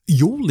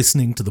You're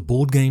listening to the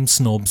Board Game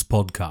Snobs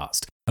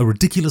podcast, a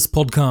ridiculous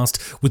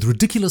podcast with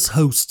ridiculous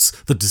hosts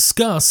that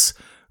discuss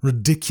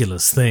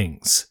ridiculous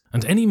things.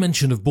 And any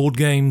mention of board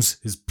games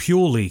is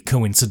purely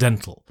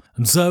coincidental.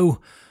 And so,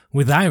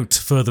 without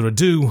further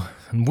ado,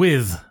 and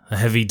with a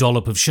heavy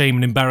dollop of shame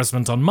and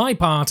embarrassment on my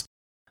part,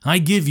 I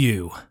give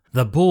you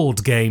the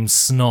Board Game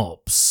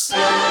Snobs.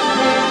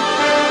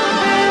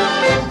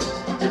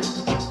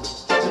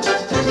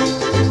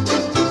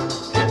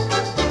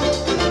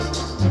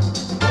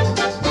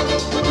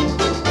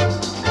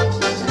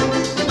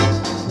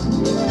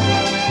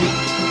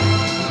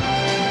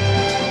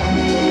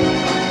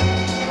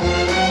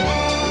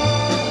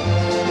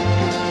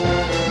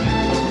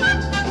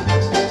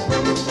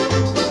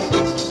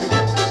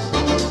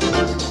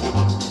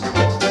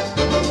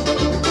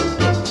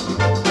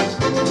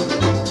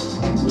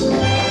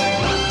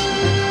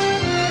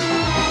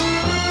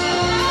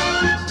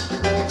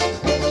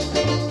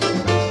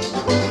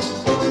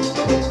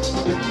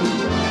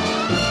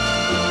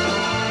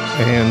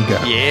 And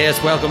go.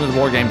 Yes, welcome to the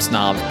Board Game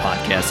Snobs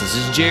podcast. This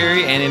is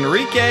Jerry, and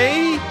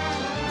Enrique is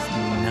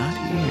not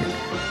here.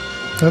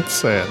 That's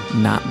sad.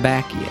 Not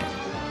back yet.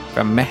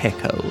 From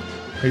Mexico.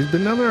 He's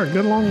been down there a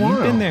good long while.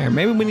 He's been there.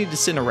 Maybe we need to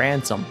send a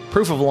ransom.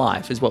 Proof of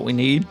life is what we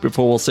need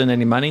before we'll send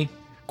any money.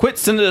 Quit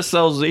sending us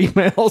those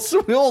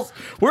emails.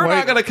 We're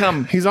not going to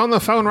come. He's on the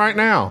phone right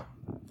now.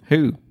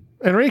 Who?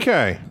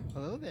 Enrique.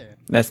 Hello there.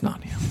 That's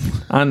not him.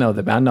 I know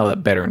that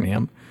better than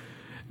him.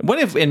 What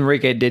if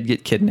Enrique did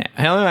get kidnapped?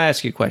 Hey, let me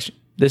ask you a question.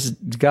 This is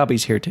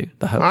Gobby's here too,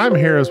 the host. I'm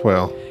here as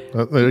well.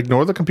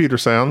 Ignore the computer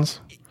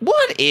sounds.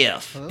 What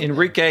if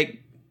Enrique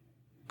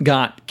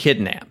got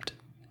kidnapped?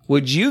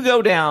 Would you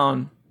go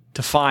down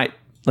to fight,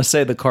 let's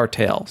say, the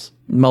cartels,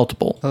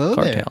 multiple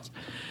cartels,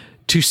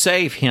 to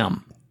save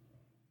him?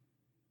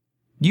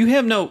 You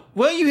have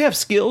you have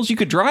skills. You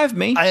could drive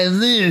me. I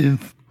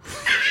live.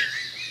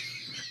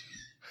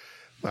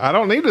 I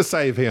don't need to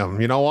save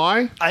him. You know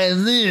why? I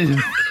live.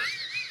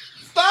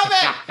 Stop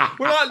it!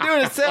 We're not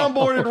doing a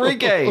soundboard,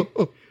 Enrique. What are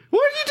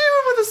you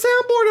doing with the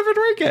soundboard of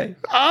Enrique?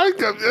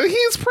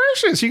 He's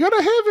precious. You got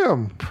to have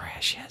him.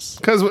 Precious.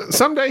 Because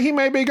someday he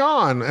may be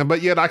gone,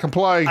 but yet I can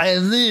play. I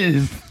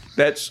live.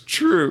 That's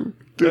true.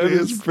 That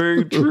is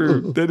very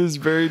true. That is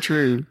very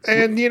true.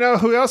 And you know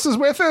who else is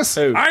with us?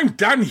 Who? I'm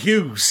Dan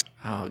Hughes.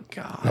 Oh,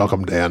 God.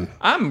 Welcome, Dan.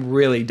 I'm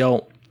really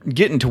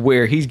getting to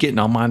where he's getting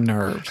on my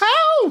nerves.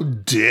 How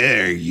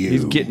dare you?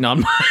 He's getting on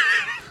my...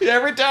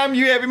 Every time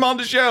you have him on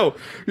the show,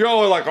 you're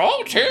always like,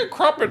 oh, 10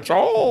 crumpets.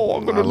 Oh,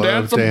 I'm going to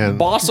dance some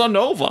bossa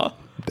nova.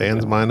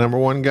 Dan's my number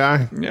one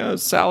guy. Yeah,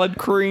 salad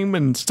cream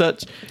and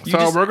such.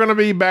 We're going to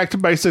be back to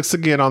basics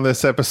again on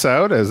this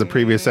episode. As the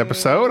previous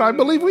episode, I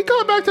believe we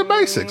got back to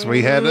basics.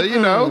 We had,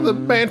 the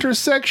banter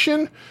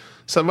section,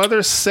 some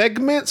other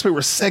segments. We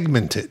were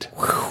segmented.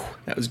 Whew,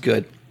 that was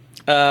good.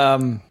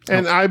 And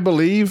I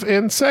believe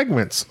in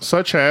segments,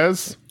 such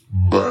as...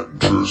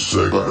 Banter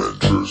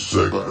segment,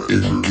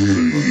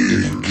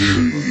 engage.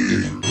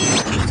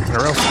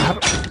 Or else,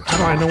 how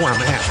do I know where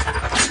I'm at?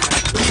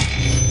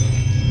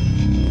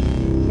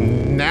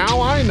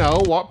 Now I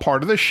know what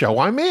part of the show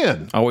I'm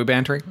in. Are we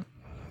bantering?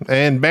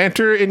 And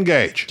banter,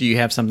 engage. Do you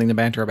have something to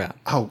banter about?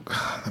 Oh,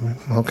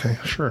 okay,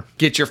 sure.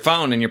 Get your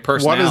phone and your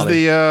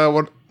personality. What is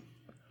what?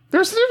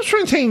 There's a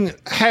difference between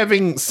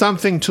having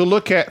something to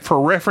look at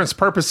for reference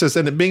purposes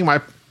and it being my...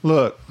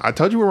 Look, I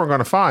told you we weren't going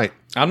to fight.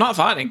 I'm not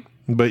fighting.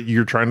 But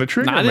you're trying to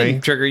trigger me. I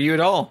didn't trigger you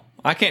at all.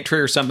 I can't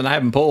trigger something I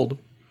haven't pulled.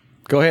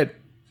 Go ahead.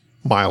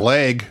 My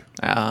leg.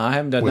 I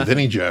haven't done with nothing.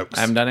 Any jokes.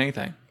 I haven't done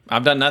anything.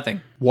 I've done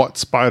nothing. What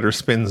spider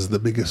spins the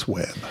biggest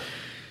web?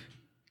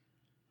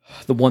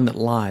 The one that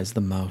lies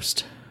the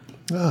most.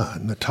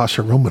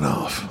 Natasha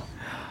Romanoff.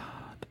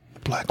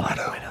 Black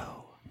Widow.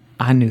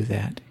 I knew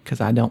that because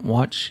I don't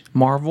watch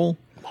Marvel.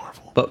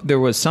 But there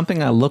was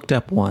something I looked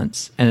up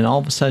once, and then all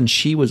of a sudden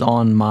she was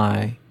on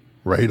my...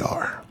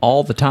 radar.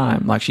 All the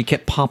time. Like she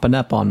kept popping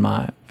up on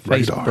my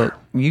Facebook.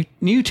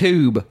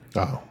 YouTube.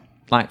 Oh.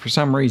 Like for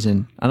some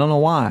reason. I don't know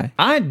why.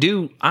 I'm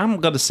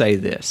going to say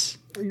this.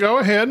 Go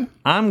ahead.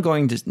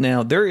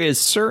 Now there is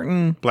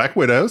certain... Black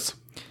Widows.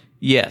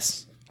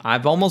 Yes.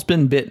 I've almost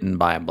been bitten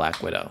by a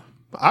Black Widow.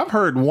 I've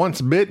heard once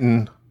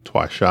bitten,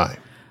 twice shy.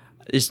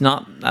 It's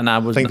not... And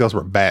I think those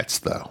were bats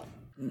though.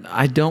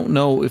 I don't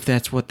know if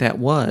that's what that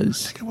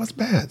was. I think it was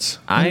bats.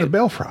 The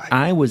belfry.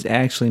 I was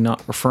actually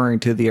not referring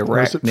to the arachnid.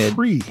 Or is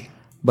it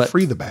but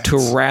free the bats. To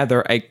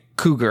rather a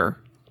cougar.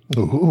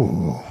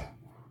 Ooh.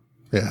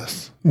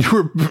 Yes.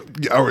 You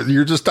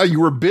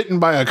were bitten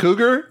by a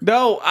cougar?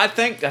 No, I don't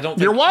think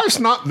your wife's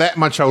not that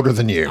much older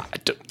than you.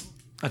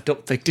 I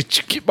don't think that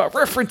you get my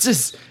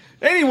references.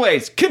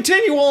 Anyways,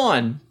 continue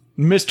on,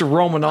 Mr.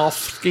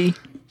 Romanovsky.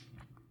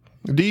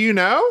 Do you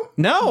know?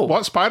 No.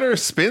 What spider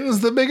spins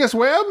the biggest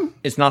web?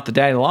 It's not the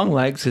daddy long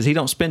legs because he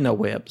don't spin no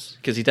webs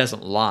because he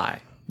doesn't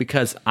lie.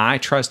 Because I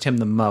trust him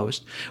the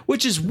most,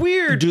 which is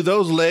weird. Do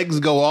those legs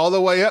go all the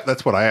way up?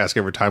 That's what I ask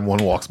every time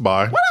one walks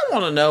by. What I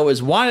want to know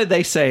is why did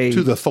they say...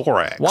 To the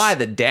thorax. Why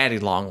the daddy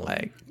long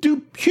leg?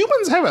 Do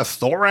humans have a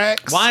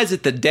thorax? Why is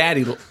it the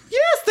daddy...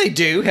 Yes, they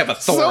do have a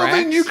thorax. So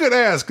then you could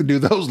ask, do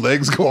those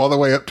legs go all the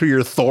way up to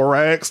your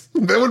thorax?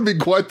 That would be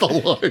quite the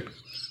line.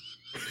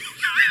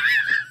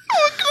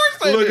 Of course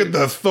they Look do. at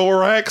the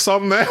thorax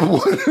on that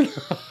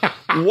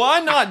one. Why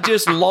not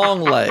just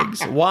long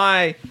legs?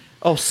 Why?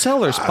 Oh,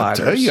 cellar spiders.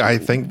 I tell you, I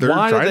think they're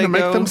Why do trying they to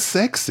make go- them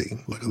sexy.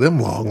 Look at them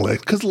long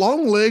legs. Because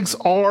long legs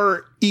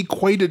are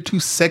equated to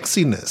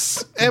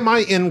sexiness. Am I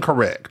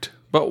incorrect?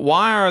 But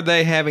why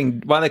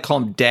they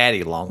call them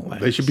daddy long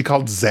legs? They should be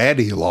called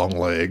zaddy long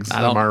legs.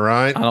 Am I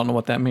right? I don't know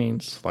what that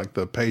means. Like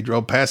the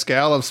Pedro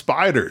Pascal of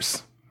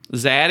spiders.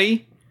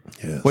 Zaddy?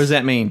 Yes. What does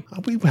that mean?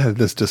 We had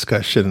this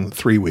discussion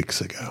 3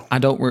 weeks ago.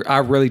 I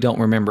really don't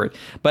remember it.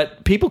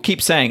 But people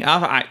keep saying,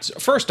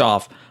 first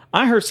off,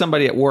 I heard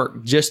somebody at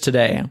work just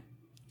today,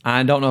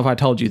 I don't know if I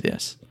told you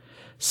this,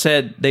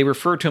 said they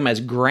refer to him as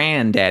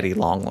granddaddy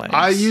long legs.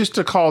 I used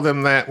to call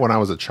them that when I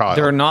was a child.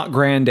 They're not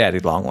granddaddy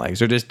long legs.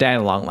 They're just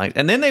daddy long legs.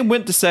 And then they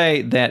went to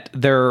say that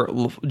their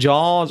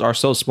jaws are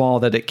so small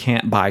that it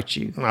can't bite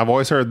you. I've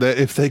always heard that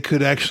if they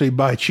could actually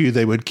bite you,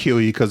 they would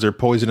kill you because their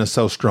poison is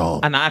so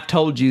strong. And I've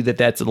told you that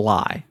that's a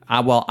lie.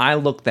 I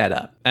looked that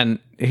up. And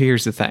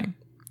here's the thing.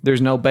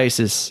 There's no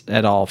basis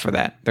at all for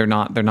that. They're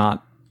not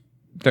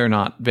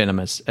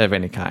venomous of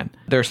any kind.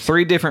 There's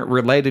 3 different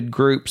unrelated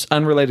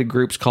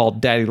groups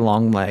called daddy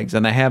long legs,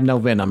 and they have no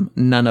venom,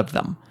 none of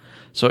them.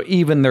 So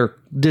even their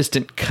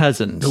distant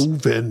cousins No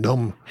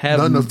venom. have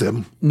None of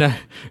them.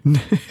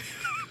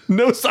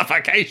 no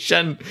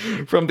suffocation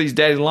from these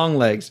daddy long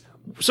legs.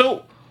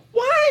 So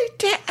why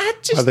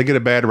They get a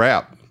bad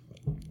rap.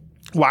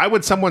 Why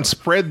would someone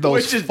spread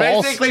those which is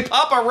false... basically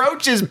Papa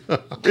Roach's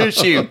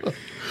issue.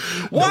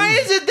 Why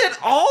is it that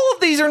all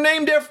of these are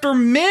named after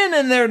men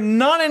and they're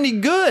not any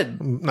good?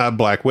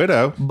 Black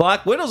Widow.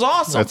 Black Widow's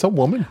awesome. That's a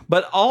woman.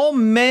 But all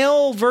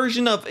male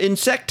version of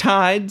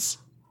insectides,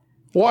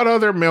 What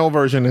other male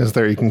version is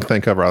there you can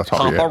think of right off the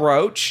top of your Papa head?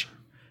 Roach,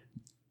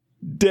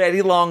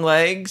 Daddy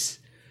Longlegs,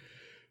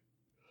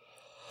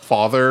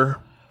 Father.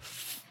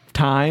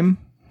 Time.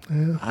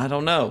 Yeah. I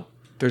don't know.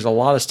 There's a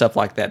lot of stuff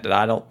like that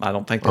I don't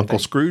think that Uncle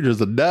they- Scrooge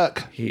is a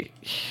duck. he,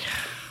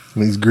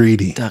 And he's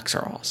greedy. ducks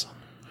are awesome.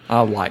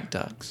 I like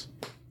ducks.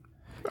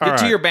 All Get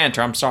to right. your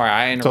banter. I'm sorry,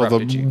 I So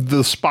interrupted you.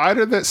 the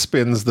spider that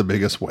spins the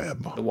biggest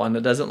web, The one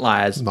that doesn't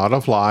lie is not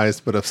of lies,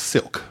 but of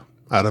silk,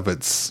 out of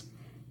its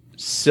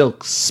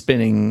silk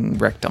spinning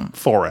rectum.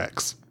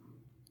 thorax.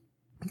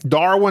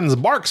 Darwin's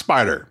bark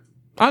spider.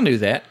 I knew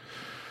that.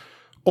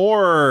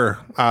 Or,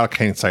 I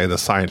can't say the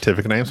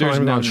scientific name, so I'm not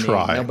even going to need.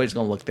 try. Nobody's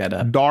going to look that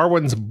up.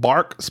 Darwin's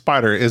bark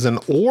spider is an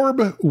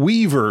orb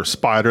weaver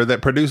spider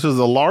that produces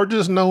the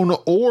largest known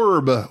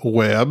orb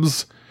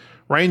webs,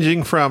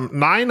 ranging from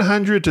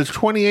 900 to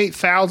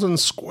 28,000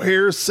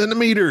 square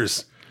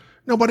centimeters.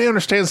 Nobody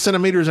understands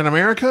centimeters in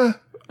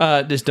America?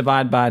 Just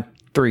divide by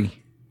 3,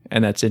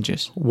 and that's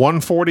inches.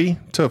 140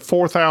 to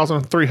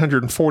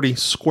 4,340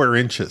 square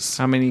inches,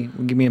 How many?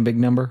 Give me a big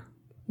number.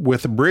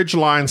 with bridge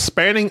lines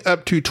spanning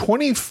up to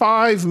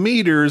 25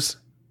 meters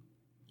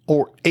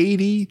or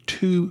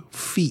 82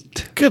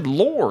 feet. Good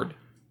Lord.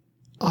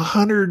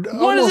 100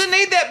 What does it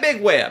need that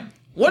big web?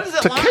 What is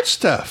it to like? catch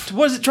stuff.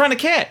 What is it trying to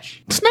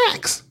catch?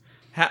 Snacks.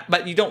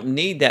 But you don't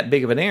need that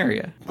big of an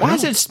area. Why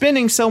is it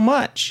spinning so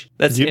much?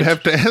 That's You'd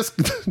have to ask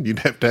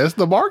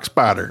the bark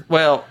spider.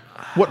 Well,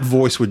 What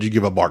voice would you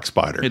give a bark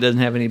spider? it doesn't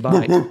have any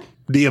bite.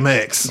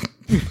 DMX.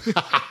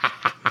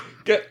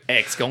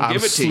 X gonna I'm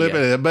give it to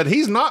slipping you. it, but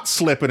he's not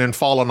slipping and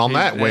falling on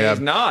that web.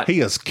 he's not. He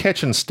is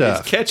catching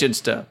stuff. He's catching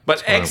stuff.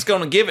 But X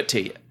gonna give it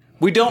to you.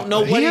 We don't know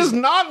what He he's... is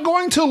not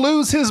going to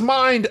lose his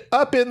mind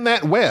up in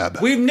that web.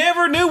 We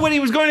never knew what he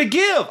was going to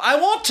give. I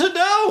want to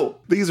know.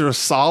 These are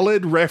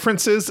solid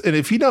references, and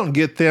if you don't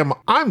get them,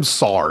 I'm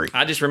sorry.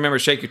 I just remember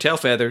Shake Your Tail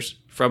Feathers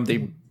from the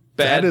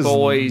Bad That is-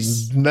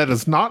 Boys. That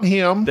is not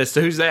him.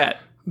 Who's that?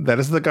 That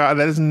is the guy.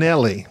 That is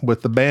Nelly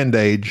with the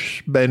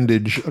bandage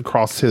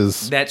across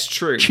his That's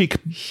true.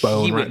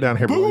 cheekbone He right went down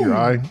here below your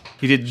eye.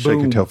 He did Shake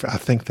boom. your tail. I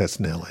think that's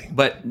Nelly.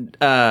 But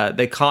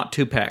they caught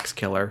Tupac's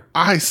killer.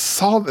 I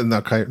saw that.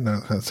 Okay, no,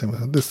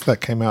 that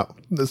came out.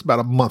 This about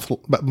a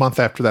month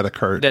after that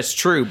occurred. That's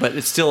true, but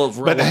it's still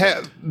But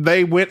relevant.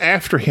 they went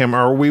after him.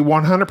 Are we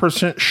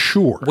 100%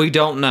 sure? We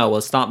don't know.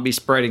 Let's not be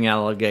spreading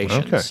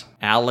allegations. Okay.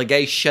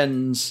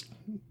 Allegations,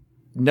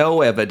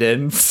 no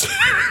evidence.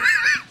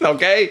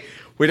 Okay?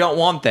 We don't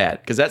want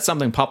that because that's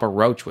something Papa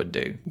Roach would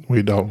do.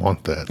 We don't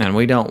want that. And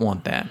we don't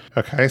want that.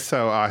 Okay,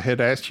 so I had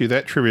asked you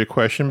that trivia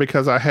question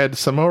because I had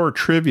some more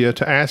trivia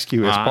to ask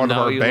you as I part of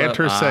know our you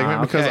banter love-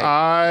 segment because okay.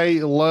 I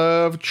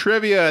love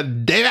trivia.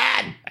 David!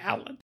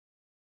 Alan.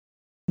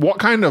 What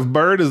kind of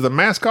bird is the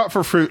mascot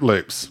for Fruit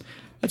Loops?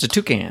 That's a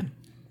toucan.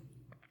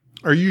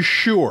 Are you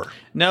sure?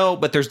 No,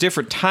 but there's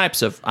different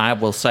types of, I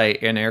will say,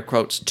 in air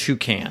quotes,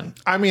 toucan.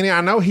 I mean,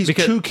 I know he's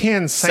Because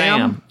Toucan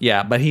Sam.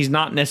 Yeah, but he's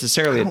not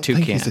necessarily I a don't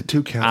toucan. think he's a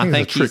toucan. I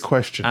think it's a trick he's-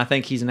 question. I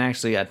think he's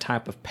actually a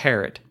type of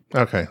parrot.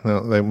 Okay,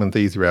 well, they went the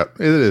easy route.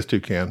 It is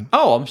Toucan.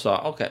 Oh, I'm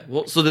sorry. Okay.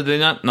 Well, so did they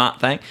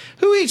not think?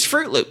 Who eats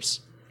Fruit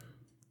Loops?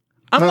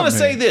 I'm Not going to me.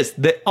 say this,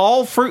 that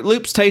all Fruit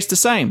Loops taste the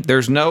same.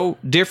 There's no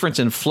difference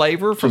in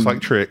flavor from Just like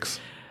tricks.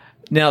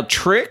 Now,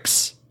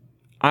 Trix,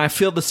 I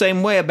feel the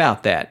same way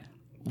about that.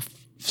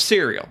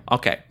 Cereal.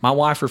 Okay, my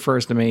wife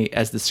refers to me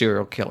as the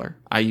serial killer.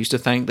 I used to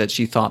think that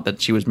she thought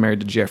that she was married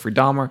to Jeffrey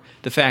Dahmer.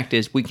 The fact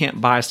is, we can't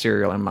buy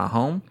cereal in my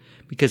home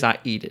because I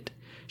eat it.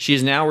 She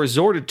has now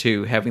resorted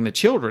to having the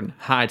children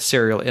hide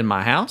cereal in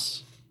my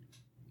house.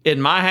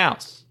 In my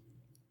house.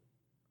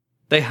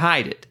 They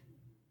hide it.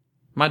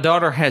 My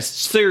daughter has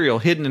cereal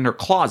hidden in her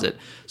closet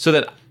so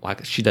that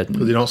she doesn't.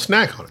 Because you don't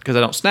snack on it. Because I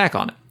don't snack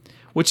on it.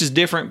 Which is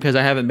different because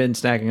I haven't been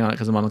snacking on it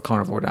because I'm on the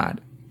carnivore diet.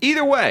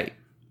 Either way,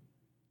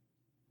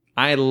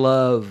 I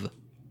love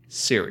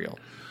cereal.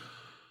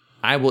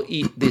 I will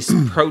eat this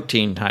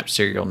protein type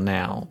cereal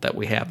now that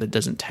we have that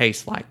doesn't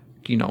taste like,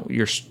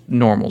 your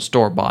normal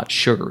store-bought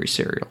sugary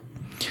cereal.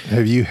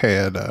 Have you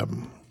had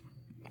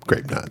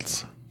grape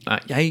nuts?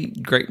 I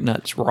eat grape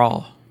nuts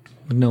raw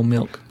with no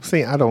milk.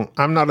 See,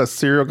 I'm not a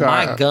cereal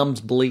guy. My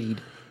gums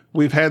bleed.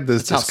 We've had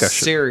this That's how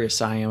discussion.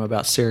 serious I am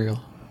about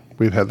cereal.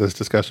 We've had this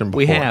discussion before.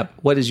 We have.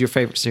 What is your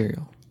favorite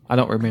cereal? I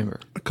don't remember.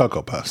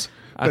 Cocoa Puffs.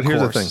 But Of here's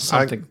course, the thing.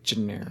 something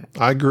generic.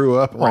 I grew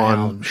up on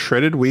Round.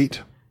 shredded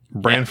wheat,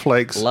 bran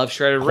flakes, Love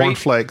shredded corn wheat.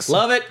 flakes,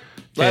 Love it.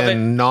 Love it.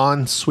 and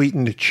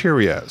non-sweetened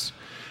Cheerios.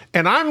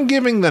 And I'm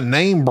giving the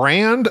name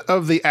brand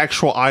of the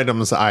actual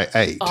items I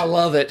ate. I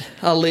love it.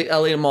 I'll eat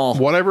them all.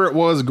 Whatever it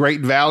was,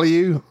 great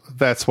value,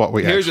 that's what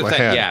we Here's the actually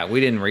thing. had. Yeah,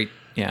 we didn't read.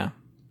 Yeah.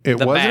 It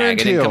The wasn't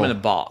bag. It didn't come in until...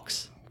 a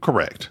box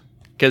Correct.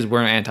 because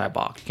we're an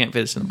anti-box. You can't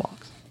fit us in a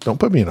box. Don't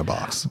put me in a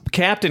box.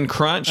 Captain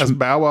Crunch. As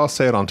Bow Wow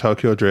said on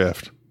Tokyo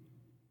Drift,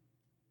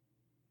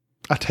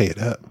 I tear it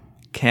up.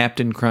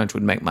 Captain Crunch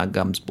would make my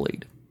gums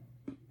bleed.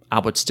 I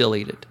would still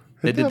eat it.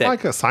 They Isn't did that that.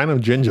 like a sign of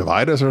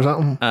gingivitis or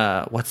something?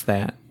 What's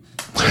that?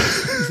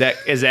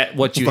 Is that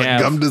what you Like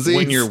have gum disease?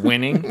 when you're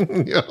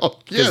winning? Yeah,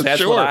 Because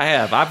that's what I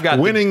have. I've got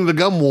Winning the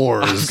gum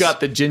wars. I've got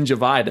the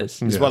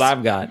gingivitis. Is what Yes.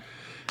 I've got.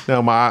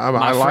 No, My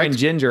I friend like.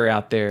 Ginger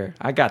out there.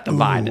 I got the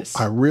vitis.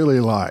 I really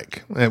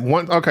like. And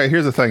okay,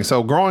 here's the thing.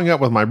 So growing up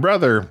with my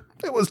brother,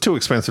 it was too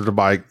expensive to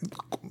buy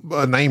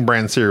name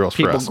brand cereals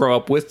for People us. grow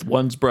up with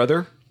one's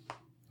brother.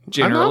 I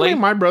Generally, mean,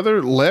 my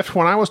brother left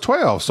when I was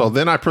 12, so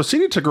then I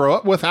proceeded to grow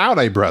up without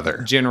a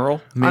brother.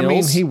 General Mills. I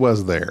mean, he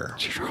was there.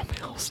 General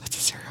Mills. That's a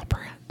cereal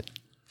brand.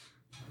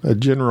 A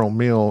General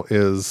Meal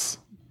is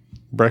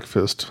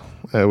breakfast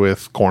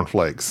with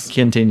cornflakes.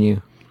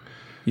 Continue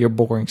your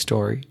boring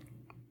story.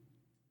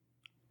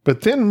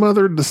 But then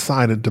mother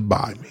decided to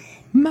buy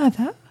me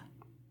Mother.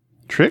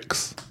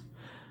 Trix,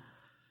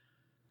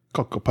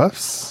 Cocoa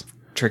Puffs,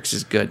 Trix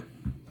is good.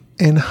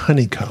 and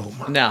honeycomb.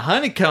 Now,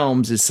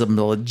 honeycombs is some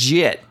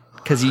legit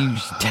because you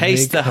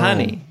taste the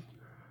honey.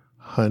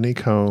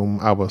 Honeycomb.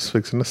 I was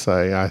fixing to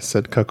say, I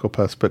said Cocoa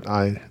Puffs, but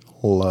I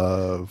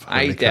love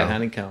I eat that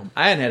honeycomb.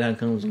 I hadn't had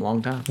honeycombs in a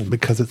long time.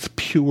 because it's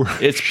pure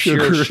It's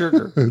pure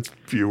sugar. It's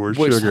pure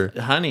Which, sugar.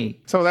 honey,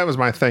 So that was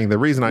my thing. The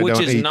reason I which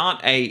don't is eat...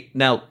 not a...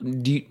 Now,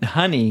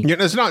 honey... Yeah,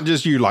 it's not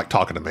just you like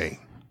talking to me.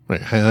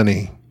 Like,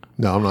 honey.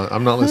 No,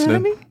 I'm not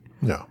listening. Honey?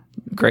 No.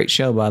 Great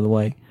show, by the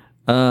way.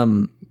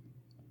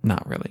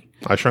 Not really.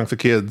 I Shrunk the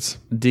Kids.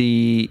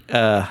 The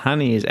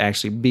honey is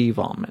actually bee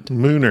vomit.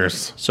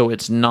 Mooners. So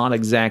it's not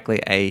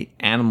exactly a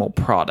animal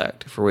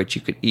product for which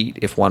you could eat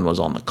if one was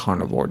on the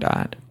carnivore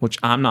diet, which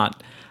I'm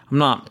not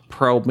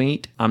pro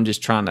meat. I'm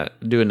just trying to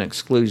do an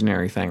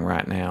exclusionary thing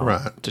right now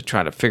Right. to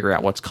try to figure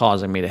out what's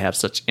causing me to have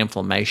such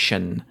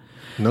inflammation.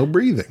 No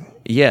breathing.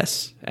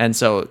 Yes. And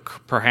so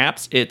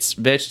perhaps it's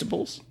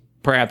vegetables,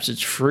 perhaps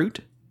it's fruit,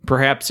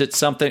 perhaps it's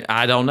something,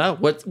 I don't know.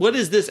 What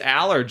is this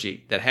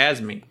allergy that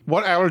has me?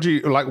 What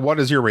allergy, like, what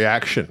is your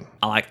reaction?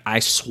 I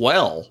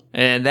swell,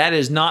 and that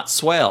is not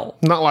swell.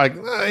 Not like,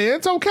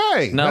 it's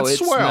okay. No, That's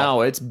it's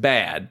swell. it's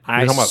bad. You're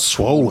talking about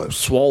swollen.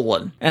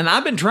 Swollen. And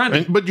I've been trying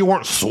to But you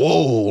weren't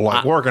swole,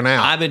 like working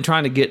out. I've been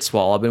trying to get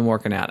swole. I've been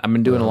working out. I've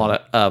been doing a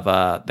lot of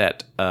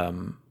that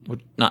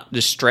not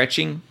just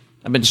stretching.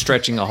 I've been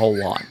stretching a whole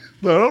lot.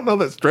 But I don't know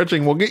that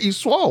stretching will get you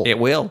swole. It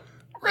will.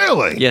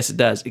 Really? Yes, it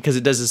does. Because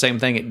it does the same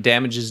thing. It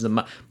damages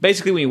the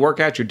basically when you work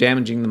out, you're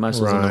damaging the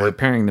muscles and they're Right.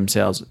 repairing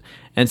themselves.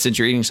 And since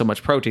you're eating so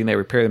much protein, they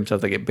repair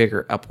themselves. They get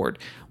bigger upward.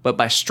 But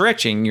by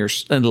stretching, you're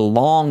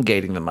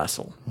elongating the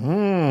muscle.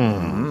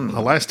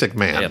 Elastic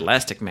Man.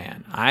 Elastic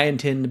Man. I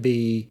intend to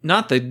be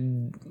not the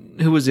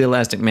who was the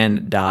Elastic Man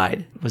that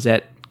died? Was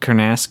that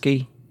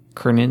Kerninsky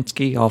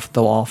off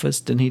The Office?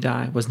 Didn't he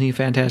die? Wasn't he a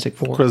Fantastic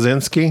Four?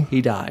 Krasinski.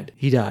 He died.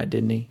 He died,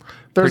 didn't he?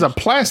 There's a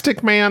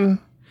Plastic Man,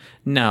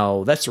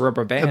 No, that's the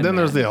Rubber Band. and then Man.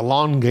 there's the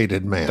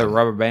Elongated Man. the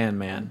Rubber Band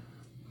Man.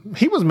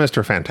 He was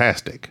Mr.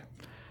 Fantastic.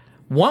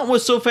 What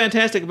was so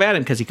fantastic about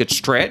him? Because he could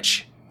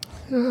stretch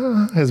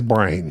His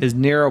brain. his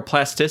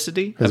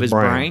neuroplasticity of his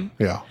brain.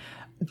 Yeah.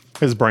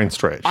 His brain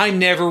stretched. I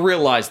never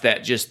realized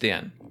that just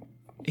then.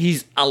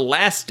 He's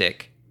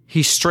elastic.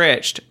 He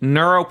stretched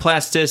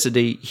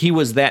neuroplasticity. He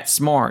was that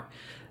smart.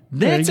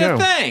 That's you a go.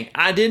 thing.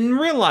 I didn't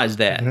realize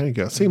that. There you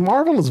go. See,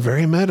 Marvel is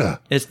very meta.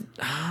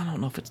 I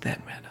don't know if it's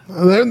that meta.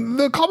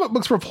 The comic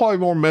books were probably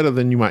more meta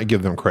than you might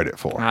give them credit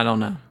for. I don't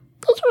know.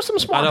 Those are some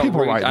smart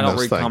people writing I don't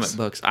those read things. comic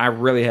books. I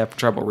really have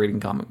trouble reading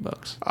comic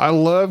books. I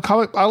love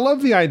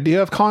the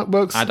idea of comic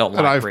books. I don't like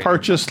and I've reading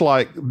purchased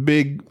like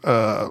big,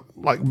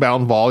 like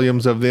bound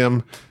volumes of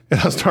them,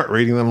 and I start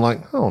reading them. Like,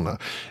 I don't know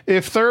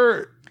if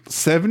they're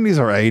 70s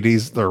or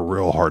 80s, they're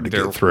real hard to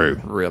get through.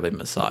 Really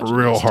misogynist.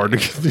 Real hard to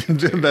get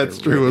through. That's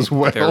true as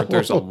well.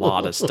 There's a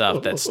lot of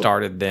stuff that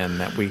started then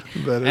that we.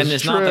 That is and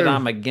it's not that true.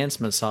 I'm against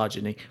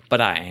misogyny,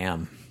 but I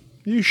am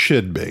You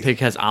should be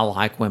because I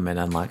like women,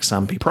 unlike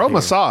some people. pro here.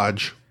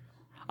 massage,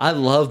 I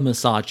love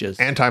massages.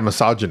 anti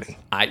misogyny.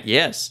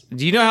 Yes.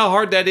 Do you know how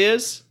hard that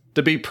is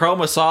to be pro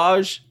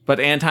massage but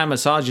anti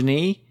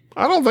misogyny?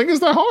 I don't think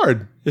it's that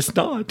hard. It's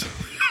not.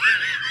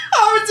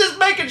 I was just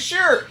making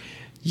sure.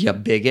 You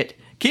bigot.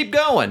 Keep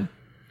going.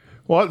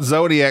 What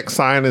zodiac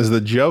sign is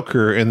the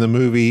Joker in the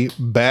movie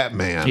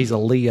Batman? He's a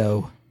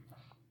Leo.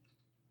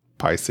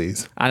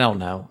 Pisces. I don't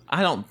know.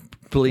 I don't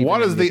believe.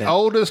 What in is any of the that.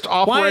 oldest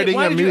operating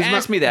why did you amusement?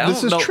 ask me that? I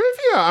This don't is know.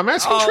 trivia. I'm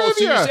asking Oh, so you're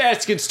trivia. just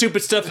asking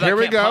stupid stuff that Here I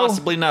we can't go.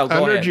 possibly know. Go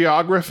Under ahead.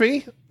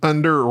 geography,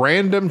 under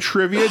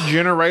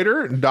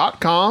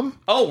randomtriviagenerator.com.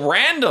 Oh,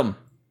 random.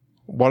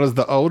 What is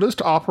the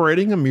oldest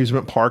operating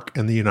amusement park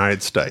in the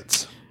United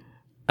States?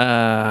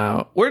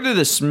 Where did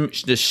the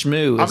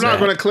shmoo? I'm not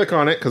going to click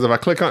on it because if I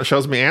click on it, it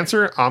shows me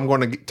answer. I'm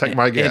going to take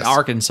my guess. In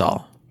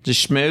Arkansas. The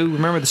shmoo.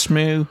 Remember the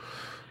shmoo?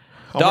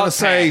 I'm going to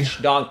say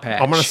dog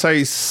patch. I'm going to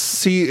say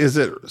is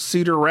it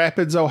Cedar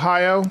Rapids,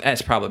 Ohio?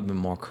 That's probably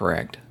more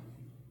correct.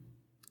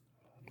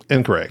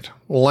 Incorrect.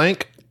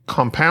 Lank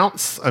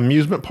Compounce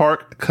Amusement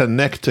Park,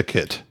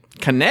 Connecticut.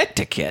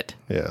 Connecticut.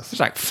 Yes. There's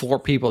like 4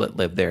 people that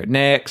live there.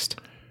 Next.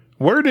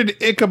 Where did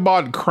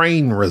Ichabod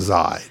Crane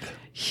reside?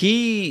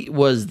 He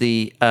was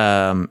the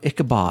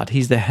Ichabod.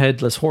 He's the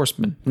headless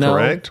horseman. No,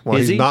 Correct. Well,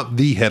 is he's he? not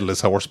the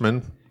headless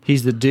horseman.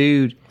 He's the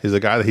dude. He's the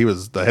guy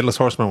that the headless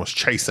horseman was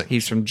chasing.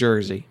 He's from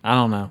Jersey. I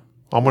don't know.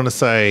 I'm going to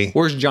say,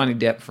 Where's Johnny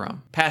Depp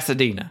from?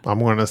 Pasadena. I'm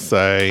going to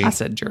say I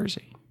said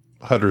Jersey.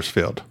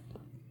 Huddersfield.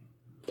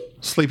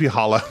 Sleepy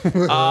Hollow.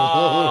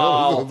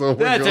 Oh,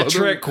 that's a God.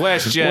 trick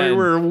question. We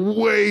were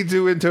way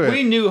too into it.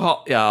 We knew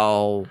how.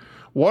 Oh,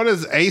 What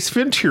is Ace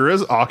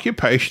Ventura's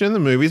occupation in the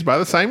movies by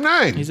the same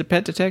name? he's a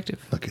pet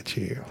detective. Look at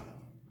you.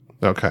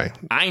 Okay.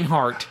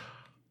 Einhart.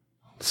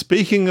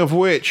 Speaking of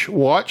which,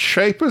 what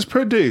shape is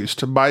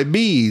produced by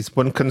bees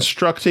when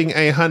constructing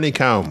a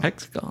honeycomb?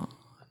 Hexagon.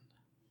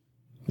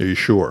 Are you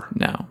sure?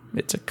 No,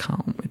 it's a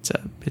comb. It's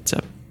a.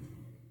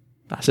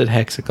 I said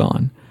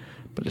hexagon,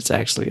 but it's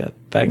actually a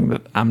thing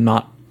that I'm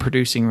not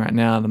producing right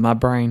now in my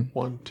brain.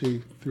 1,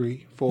 2,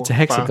 3, 4. It's a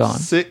hexagon.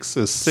 6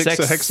 is six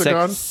a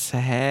hexagon.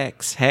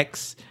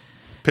 Hex.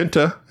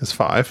 Penta is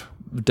 5.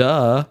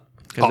 Duh.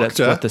 Because that's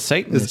Octa what the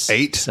Satanists is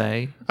 8.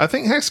 say. I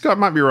think hexagon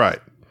might be right.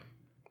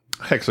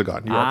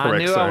 Hexagon. You are I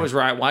correct, knew sir. I was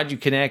right. Why'd you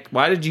connect?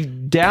 Why did you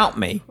doubt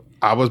me?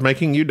 I was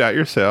making you doubt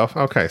yourself.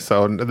 Okay,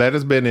 so that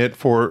has been it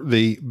for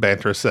the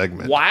banter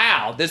segment.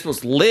 Wow, this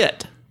was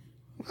lit.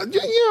 You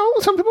know,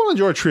 some people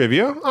enjoy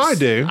trivia. I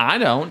do. I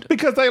don't.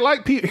 Because they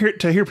like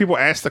to hear people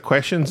ask the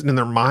questions, and in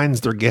their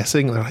minds they're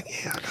guessing. And they're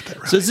like, yeah, I got that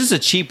right. So is this a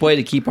cheap way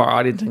to keep our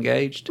audience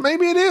engaged?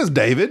 Maybe it is,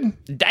 David.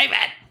 David!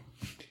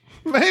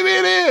 Maybe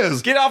it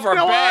is. Get off our You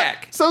know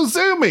back. what? So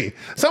sue me.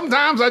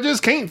 Sometimes I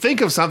just can't think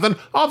of something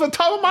off the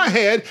top of my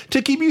head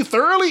to keep you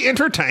thoroughly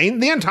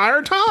entertained the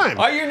entire time.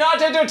 Are you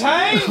not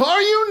entertained?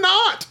 Are you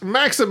not,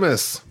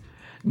 Maximus?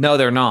 No,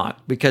 they're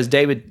not. Because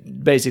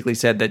David basically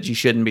said that you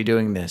shouldn't be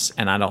doing this,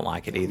 and I don't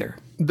like it either.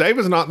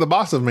 David's not the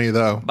boss of me,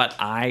 though. But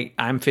I'm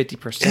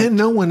 50%. And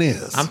no one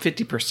is. I'm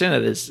 50%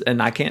 of this,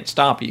 and I can't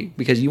stop you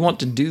because you want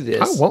to do this.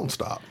 I won't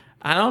stop.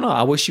 I don't know.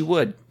 I wish you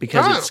would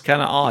because it's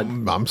kind of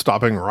odd. I'm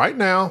stopping right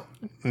now.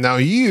 Now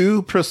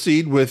you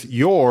proceed with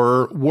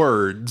your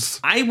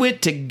words. I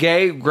went to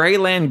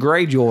Greyland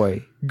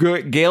Greyjoy.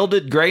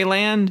 Gilded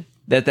Greyland.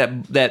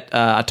 That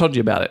I told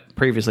you about it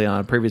previously on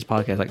a previous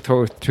podcast, like 2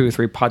 or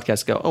 3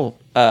 podcasts ago.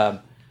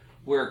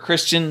 Where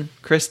Chris.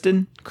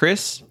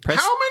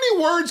 How many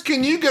words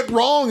can you get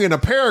wrong in a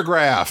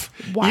paragraph?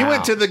 Wow. You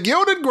went to the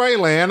Gilded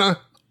Greyland,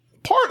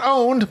 part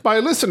owned by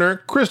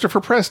listener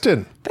Christopher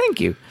Preston. Thank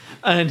you.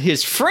 And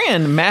his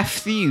friend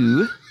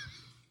Matthew.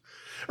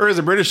 Or as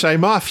the British say,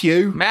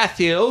 Matthew.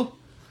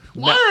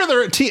 Why are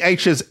there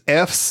TH's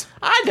F's?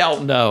 I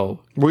don't know.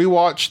 We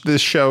watched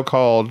this show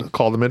called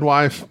The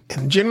Midwife,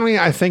 and generally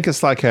I think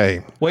it's like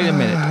a... Wait a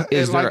minute.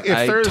 Is there like if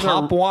a there's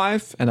top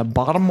wife and a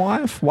bottom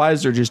wife? Why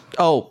is there just...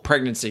 Oh,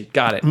 pregnancy.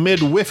 Got it.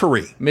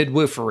 midwifery.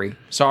 Midwifery.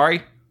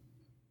 Sorry.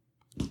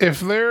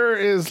 If there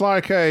is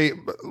like a...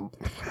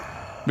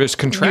 There's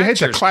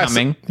contractors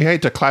coming. You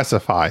hate to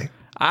classify.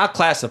 I'll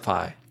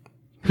classify.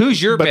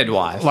 Who's your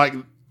midwife? Like,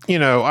 you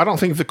know, I don't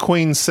think the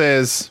Queen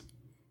says,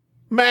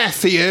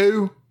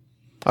 Matthew.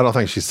 I don't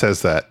think she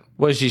says that.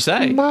 What did she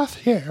say?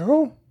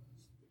 Matthew.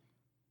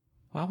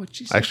 Why would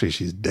she say? Actually,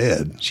 she's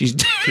dead. She's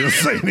She doesn't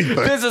say anything.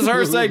 This is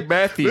her saying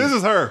Matthew. This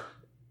is her.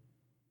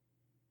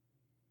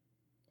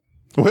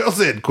 Well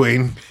said,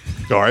 Queen.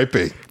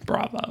 R.I.P.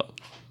 Bravo.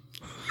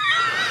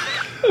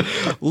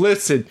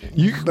 Listen,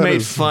 you That made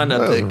is- fun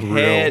of that the is real.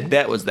 head.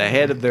 That was the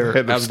head of their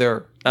Head of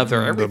their The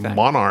everything.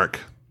 monarch,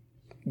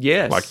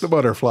 Yes, like the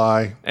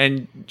butterfly.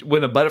 and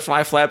when a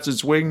butterfly flaps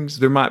its wings,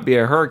 there might be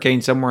a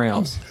hurricane somewhere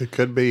else. It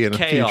could be in a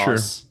future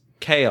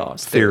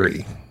Chaos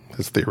theory.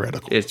 It's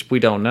theoretical. We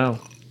don't know.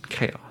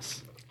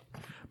 Chaos.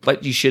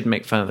 But you should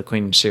make fun of the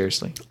queen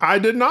seriously. I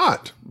did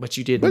not. But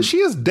you didn't. But she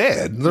is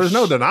dead. There's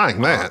no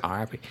denying that.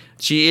 R.I.P.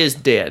 She is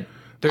dead.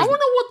 I wonder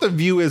what the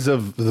view is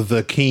of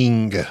the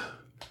King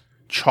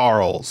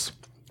Charles.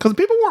 Because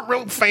people weren't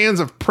real fans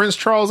of Prince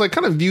Charles. They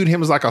kind of viewed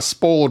him as like a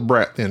spoiled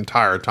brat the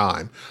entire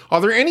time.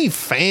 Are there any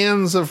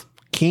fans of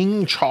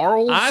King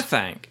Charles? I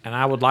think, and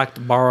I would like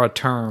to borrow a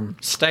term,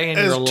 stay in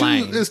your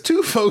lane. As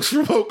two folks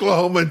from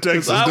Oklahoma and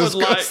Texas I would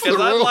like, discuss the 'cause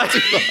I'd like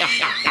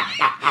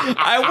royalty.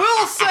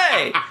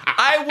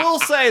 I will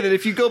say that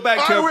if you go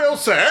back to I will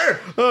say,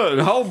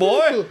 oh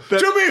boy,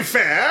 to be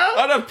fair,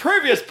 on a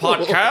previous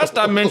podcast,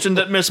 I mentioned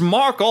that Miss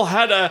Markle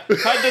had the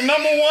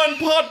 #1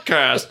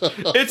 podcast.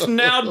 It's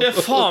now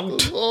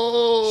defunct.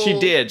 She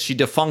did. She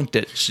defunct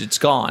it. It's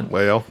gone.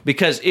 Well.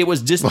 because it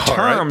was just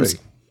terms R.I.P.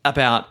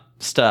 about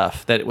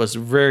stuff that it was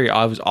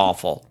I was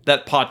awful.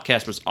 That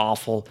podcast was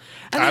awful.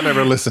 And I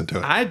never listened to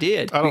it. I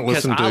did. I don't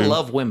because listen to I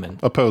love women.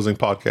 opposing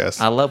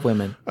podcasts. I love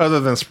women. Other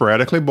than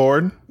sporadically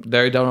bored,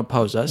 They don't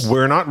oppose us.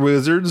 we're not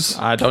wizards.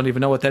 I don't even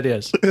know what that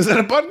is. Is that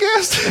a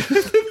podcast?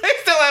 They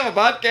still have a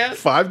podcast?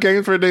 5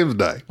 games for a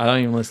Doomsday. I don't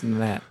even listen to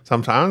that.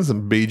 Sometimes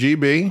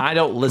BGB. I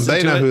don't listen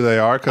They to know it. who they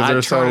are because I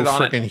they're so turn it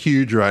on freaking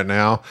huge right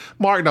now.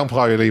 Mark don't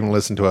probably even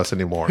listen to us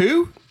anymore.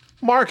 Who?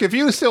 Mark, if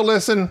you still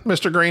listen,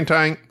 Mr. Green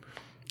Tank,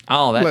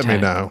 Oh, that let me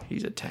tank. know.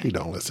 He's a tank. He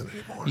don't listen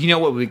anymore. You know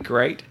what would be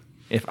great?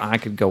 If I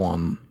could go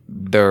on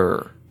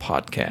their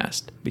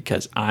podcast,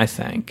 because I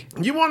think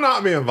You will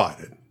not be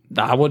invited.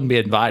 I wouldn't be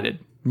invited.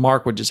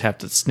 Mark would just have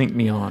to sneak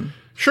me on.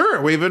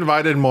 Sure, we've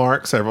invited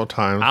Mark several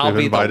times. I'll We've be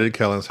the- invited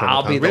Kellen several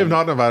I'll be times. the- We have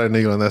not invited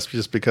Neil, and that's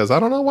just because I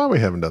don't know why we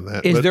haven't done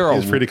that. Is But there a-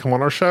 he's free to come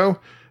on our show,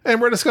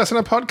 and we're discussing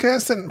a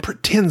podcast that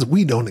pretends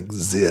we don't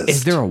exist.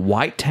 Is there a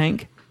white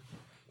tank?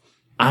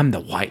 I'm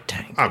the white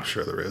tank. I'm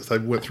sure there is. They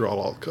went through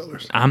all the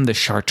colors. I'm the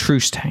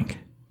chartreuse tank.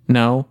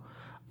 No,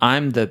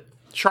 I'm the...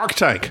 Shark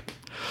Tank.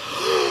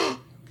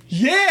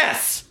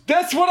 Yes!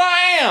 That's what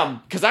I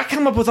am! Because I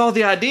come up with all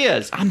the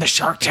ideas. I'm the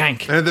shark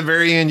tank. And at the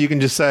very end, you can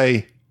just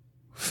say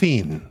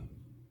fiend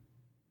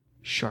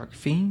Shark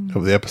fiend?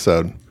 of the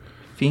episode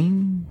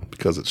Fiend?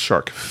 because it's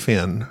shark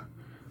fin,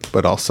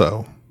 but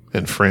also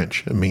in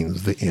French, it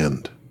means the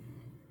end.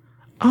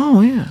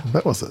 Oh, yeah.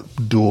 That was a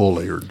dual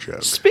layered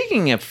joke.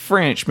 Speaking of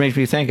French makes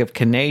me think of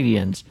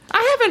Canadians.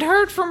 I haven't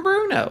heard from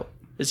Bruno.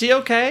 Is he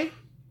okay?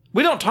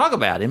 We don't talk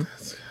about him.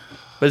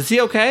 But is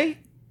he okay?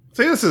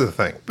 See, this is the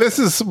thing. This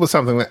is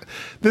something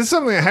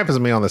that happens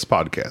to me on this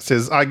podcast.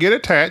 Is I get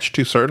attached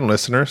to certain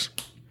listeners.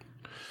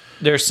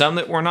 There's some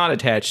that we're not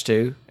attached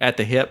to at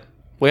the hip.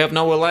 We have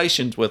no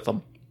relations with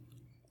them.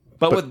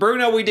 But with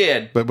Bruno, we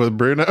did. But with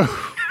Bruno,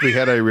 we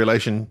had a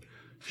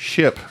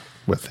relationship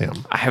with him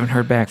I haven't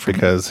heard back from him.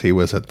 because he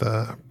was at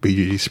the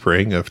BGG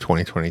Spring of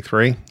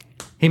 2023.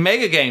 He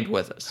mega gamed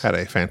with us. Had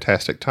a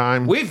fantastic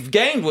time. We've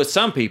gamed with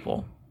some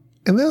people.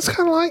 And then it's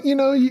kind of like,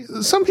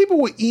 some people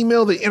will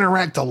email, they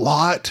interact a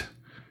lot,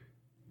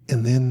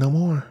 and then no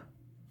more.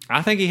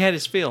 I think he had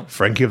his fill.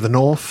 Frankie of the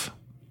North,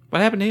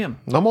 What happened to him?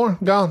 no more,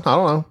 gone. I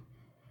don't know.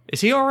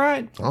 Is he all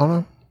right? I don't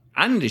know.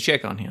 I need to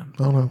check on him.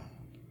 I don't know.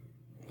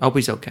 I hope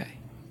he's okay.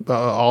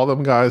 All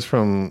them guys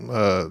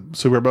from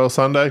Super Bowl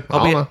Sunday, I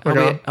don't know. They're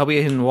gone. I'll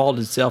be hitting walled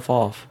himself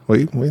off.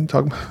 We can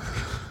talk about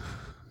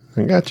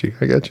I got you.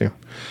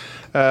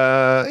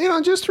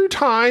 Just through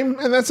time,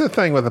 and that's the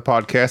thing with the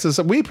podcast, is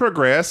that we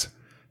progress.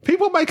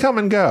 People may come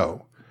and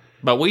go.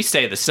 But we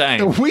stay the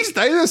same. We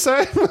stay the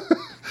same.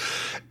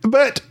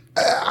 But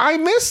I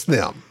miss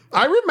them.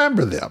 I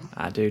remember them.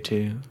 I do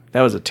too.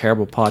 That was a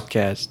terrible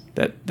podcast,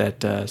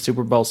 that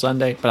Super Bowl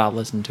Sunday, but I'll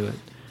listen to it.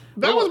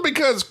 That was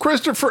because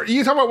Christopher,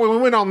 you talking about when we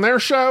went on their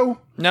show?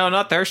 No,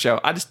 not their show.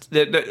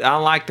 I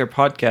like their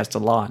podcast a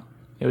lot.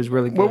 It was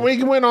really good. When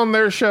we went on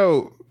their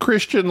show,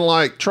 Christian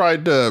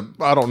tried to,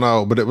 I don't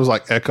know, but it was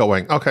like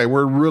echoing. Okay,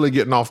 we're really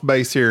getting off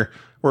base here.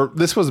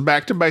 This was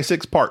Back to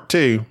Basics Part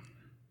 2.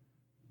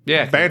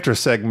 Yeah. Banter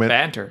segment.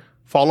 Banter.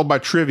 Followed by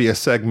trivia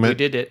segment. We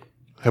did it.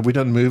 Have we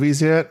done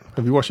movies yet?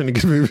 Have you watched any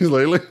good movies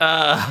lately?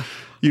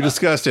 You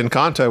discussed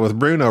Encanto with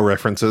Bruno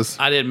references.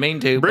 I didn't mean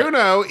to. but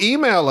Bruno,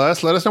 email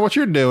us. Let us know what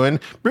you're doing.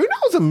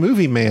 Bruno's a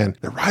movie man.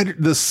 The writer,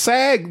 the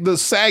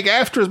SAG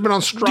after has been on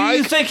Do strike.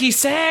 you think he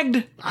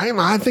sagged?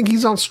 I think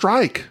he's on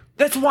strike.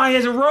 That's why he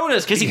hasn't wrote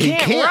us, because he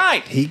can't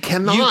write. He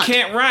cannot. You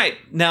can't write.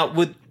 Now,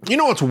 You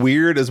know what's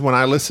weird is when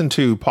I listen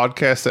to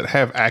podcasts that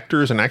have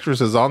actors and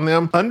actresses on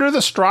them, under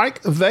the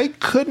strike, they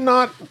could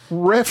not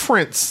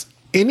reference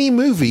any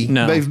movie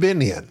they've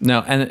been in.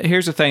 No, and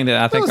here's the thing that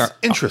I think was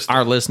interesting.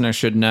 our listeners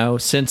should know.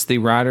 Since the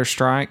writer's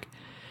strike,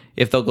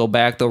 if they'll go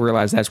back, they'll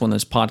realize that's when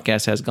this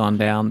podcast has gone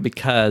down,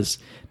 because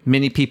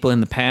many people in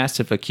the past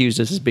have accused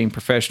us as being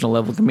professional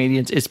level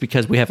comedians. It's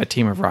because we have a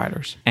team of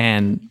writers.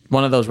 And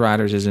one of those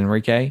writers is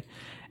Enrique.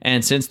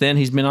 And since then,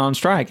 he's been on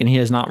strike, and he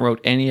has not wrote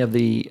any of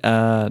the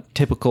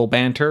typical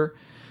banter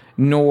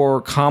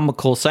nor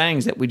comical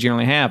sayings that we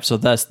generally have. So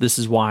thus, this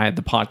is why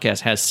the podcast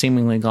has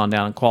seemingly gone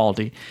down in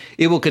quality.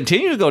 It will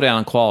continue to go down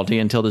in quality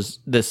until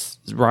this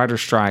writer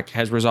strike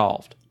has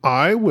resolved.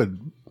 I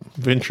would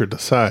venture to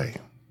say,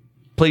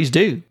 Please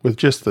do. with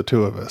just the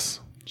two of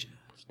us,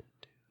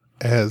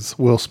 as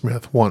Will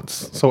Smith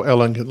once so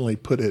elegantly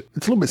put it,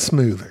 it's a little bit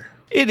smoother.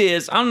 It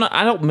is.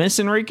 I don't miss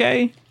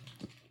Enrique.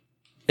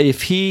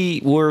 If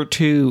he were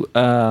to,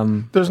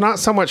 There's not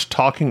so much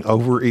talking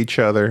over each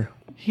other.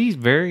 he's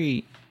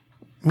very.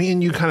 Me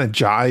and you kind of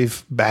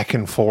jive back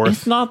and forth.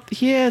 It's not.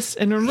 Yes,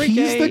 and Enrique.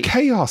 He's the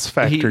chaos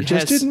factor. he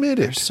Just has- admit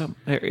there's it. some-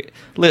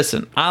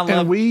 listen, I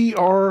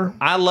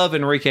love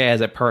Enrique as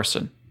a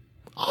person.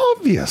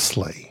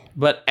 obviously.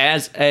 But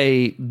as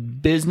a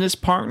business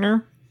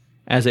partner,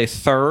 as a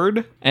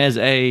third, as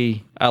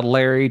a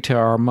Larry to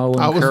our Mo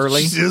I and was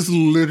Curly, just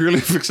literally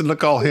fixing to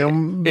call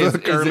him the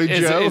Curly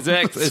Joe.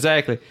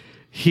 Exactly.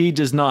 He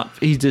does not.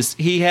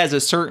 He has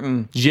a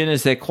certain je ne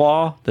sais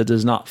quoi that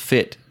does not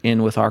fit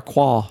in with our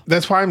qua.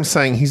 That's why I'm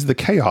saying he's the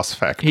chaos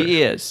factor.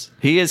 He is.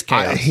 He is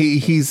chaos.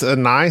 He's a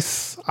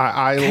nice.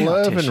 I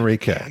love Chaotician.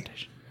 Enrique.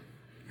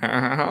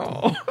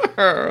 Oh.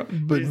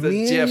 But He's the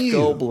me Jeff and you,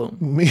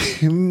 Goldblum.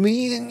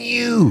 me and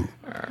you,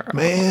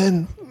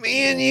 man, me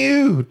and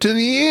you to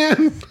the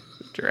end.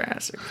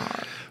 Jurassic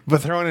Park.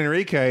 But throwing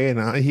Enrique,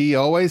 and he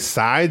always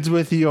sides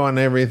with you on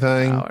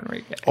everything. Oh,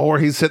 Enrique. Or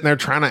he's sitting there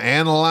trying to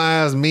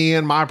analyze me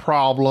and my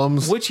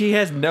problems. Which he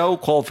has no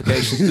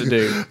qualifications to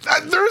do.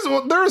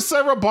 There's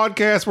several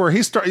podcasts where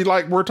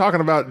we're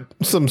talking about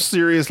some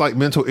serious like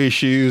mental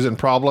issues and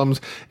problems,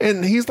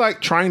 and he's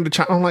like trying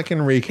to I'm like,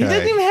 Enrique. He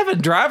doesn't even have a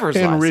driver's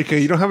license. Enrique,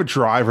 you don't have a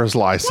driver's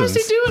license.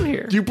 What's he doing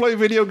here? You play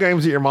video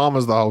games at your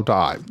mama's the whole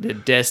time. The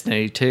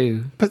Destiny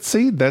 2. But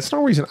see, that's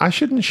no reason I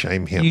shouldn't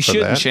shame him. You for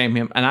shouldn't that. shame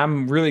him. And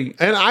I'm really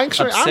And I'm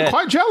upset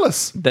quite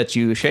jealous. that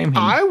you shame him.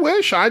 I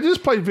wish I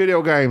just played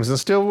video games and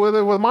still with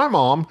my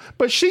mom,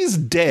 but she's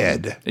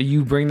dead.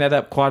 You bring that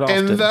up quite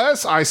often. And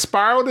thus, I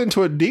spiraled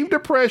into a deep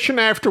depression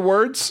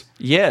afterwards.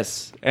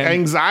 Yes. And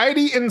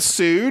Anxiety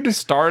ensued.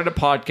 started a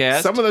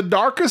podcast. Some of the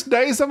darkest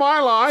days of my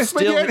life, but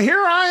Still- yet here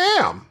I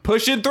am.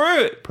 pushing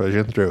through it.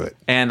 Pushing through it.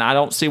 And I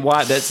don't see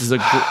why this is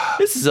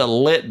a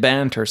lit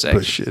banter section.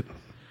 Push it.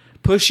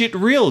 Push it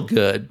real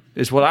good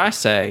is what I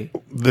say.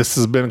 This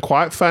has been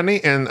quite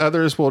funny, and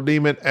others will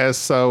deem it as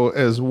so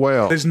as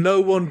well. There's no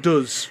one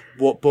does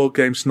what Board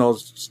Game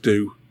Snobs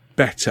do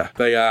better.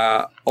 They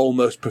are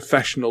almost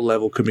professional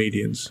level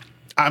comedians.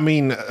 I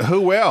mean,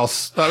 who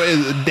else?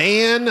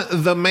 Dan,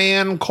 the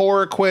man,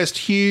 Cora Quest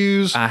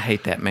Hughes I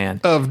hate that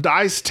man. of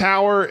Dice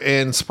Tower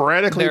and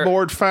sporadically They're-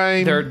 board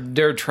fame.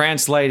 They're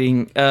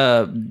translating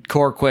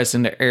Core Quest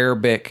into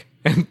Arabic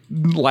and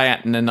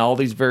Latin and all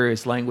these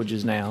various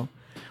languages now,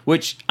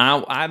 which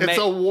It's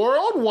a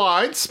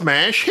worldwide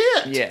smash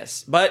hit.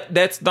 yes, but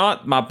that's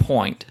not my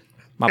point.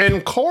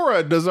 And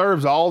Cora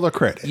deserves all the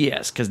credit.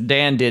 Yes, because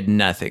Dan did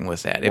nothing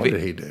with that. What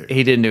did he do?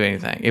 He didn't do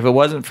anything. If it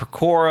wasn't for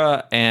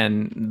Cora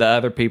and the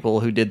other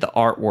people who did the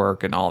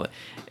artwork and all that,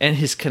 and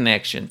his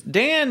connection,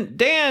 Dan.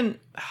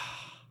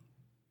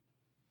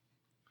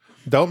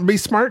 Don't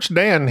besmirch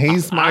Dan.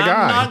 He's my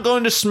guy. I'm not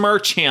going to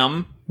smirch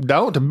him.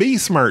 Don't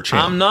besmirch him.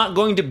 I'm not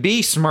going to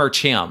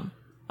besmirch him.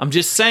 I'm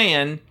just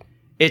saying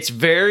it's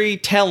very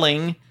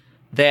telling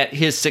that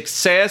his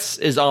success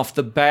is off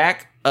the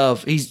back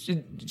of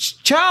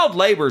child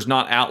labor is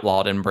not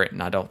outlawed in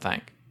Britain. I don't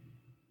think.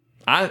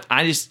 I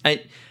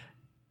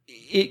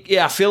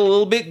feel a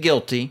little bit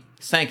guilty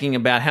thinking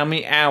about how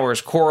many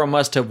hours Cora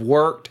must have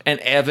worked and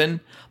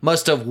Evan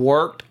must have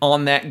worked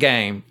on that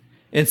game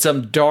in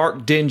some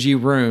dark, dingy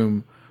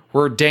room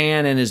where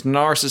Dan and his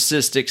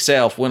narcissistic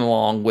self went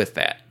along with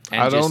that.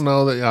 And I don't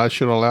know that I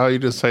should allow you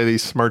to say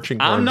these smirching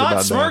words I'm not about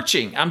Dan.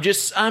 smirching. I'm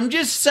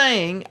just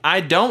saying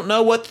I don't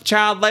know what the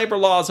child labor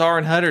laws are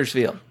in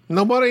Huddersfield.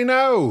 Nobody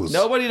knows.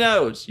 Nobody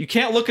knows. You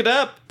can't look it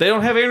up. They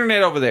don't have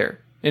internet over there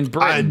in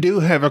Britain. I do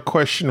have a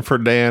question for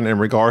Dan in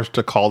regards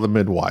to Call the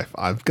Midwife.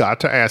 I've got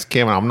to ask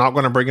him, and I'm not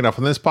going to bring it up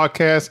on this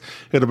podcast.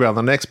 It'll be on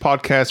the next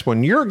podcast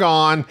when you're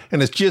gone,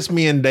 and it's just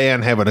me and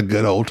Dan having a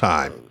good old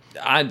time.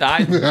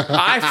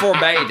 I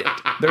forbade it.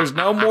 There's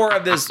no more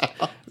of this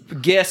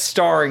guest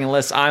starring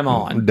unless I'm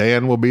on.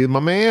 Dan will be my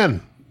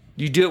man.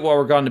 You do it while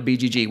we're gone to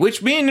BGG,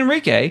 which me and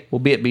Enrique will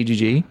be at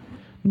BGG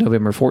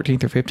November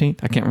 14th or 15th.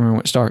 I can't remember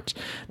when it starts.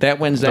 That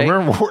Wednesday.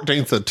 November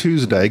 14th is a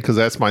Tuesday because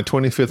that's my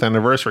 25th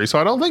anniversary. So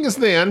I don't think it's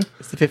then.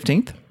 It's the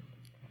 15th.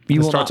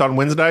 It starts on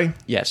Wednesday.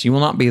 Yes, you will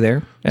not be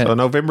there. So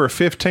November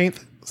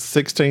 15th,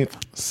 16th,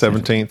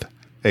 17th,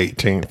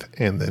 18th,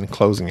 and then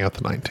closing out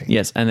the 19th.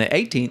 Yes, and the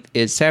 18th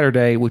is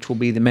Saturday, which will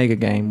be the mega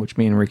game, which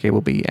me and Enrique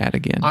will be at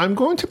again. I'm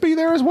going to be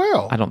there as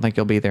well. I don't think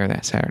you'll be there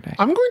that Saturday.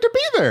 I'm going to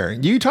be there.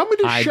 You told me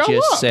to I show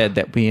just up. said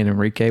that me and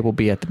Enrique will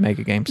be at the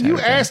mega game Saturday. You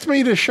asked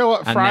me to show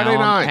up And Friday now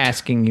night. I'm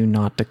asking you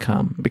not to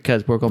come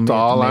because we're going to be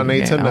That's at the all I mega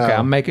need to game. know. Okay,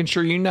 I'm making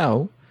sure you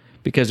know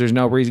because there's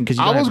no reason. Because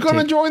I was going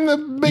to join the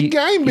big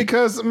game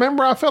because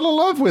remember I fell in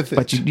love with it.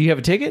 But you have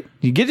a ticket.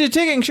 You get a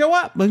ticket and show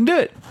up. We can do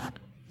it.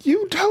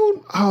 You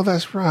don't. Oh,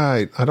 that's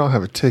right. I don't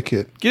have a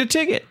ticket. Get a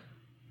ticket.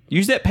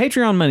 Use that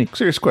Patreon money.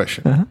 Serious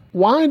question.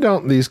 Why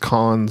don't these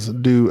cons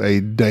do a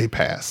day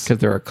pass? Because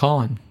they're a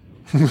con.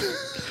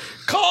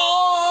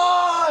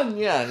 Con!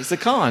 Yeah, it's a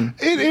con.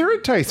 It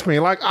irritates me.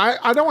 Like,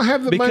 I don't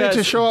have the money to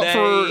Because show up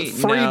for they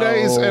 3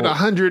 days at know-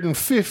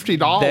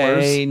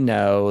 $150. They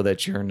know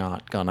that you're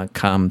not going to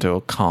come to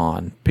a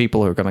con.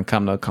 People who are going to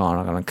come to a con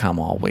are going to come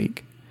all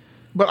week.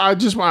 But I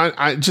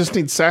just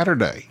need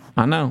Saturday.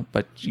 I know,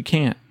 but you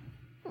can't.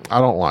 I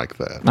don't like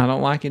that. I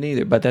don't like it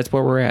either, but that's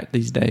where we're at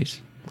these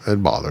days.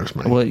 It bothers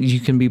me. Well, you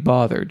can be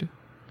bothered.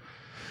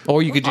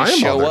 Or you could I just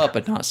am show bothered. up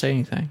and not say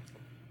anything.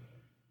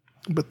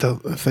 But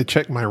if they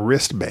check my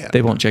wristband,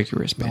 They won't check your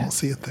I wristband. won't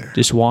see it there.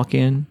 Just walk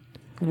in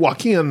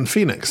Joaquin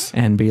Phoenix.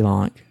 and be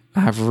like,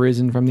 I've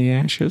risen from the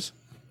ashes.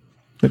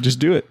 But just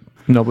do it.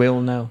 Nobody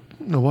will know.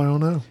 No, I don't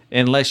know.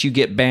 Unless you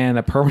get banned,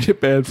 a permanent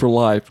ban for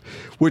life,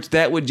 which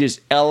that would just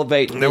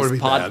elevate this would be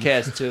bad.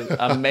 podcast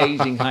to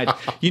amazing heights.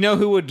 You know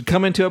who would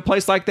come into a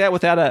place like that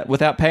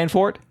without paying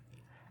for it?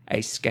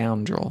 A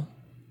scoundrel.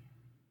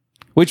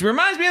 Which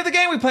reminds me of the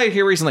game we played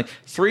here recently,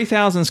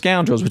 3,000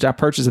 Scoundrels, which I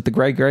purchased at the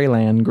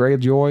Greyland,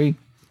 Greyjoy,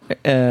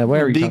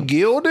 where you The call it?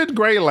 Gilded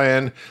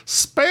Greyland,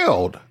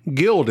 spelled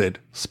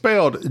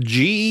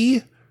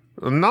G,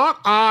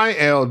 not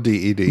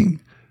ILDED.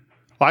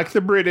 Like the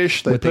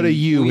British, they put a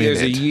U in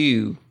There's a it.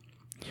 U.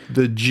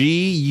 The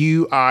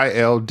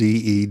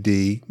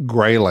GUILDED,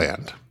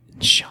 Greyland.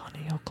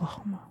 Shawnee,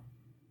 Oklahoma.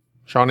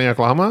 Shawnee,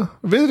 Oklahoma.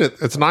 Visit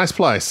it. It's a nice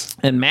place.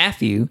 And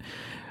Matthew,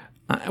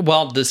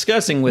 while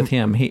discussing with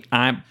him,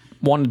 I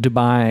wanted to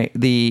buy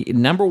the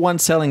number one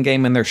selling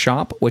game in their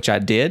shop, which I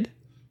did.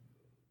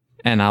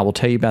 And I will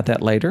tell you about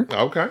that later.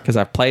 Okay. Because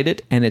I've played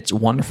it and it's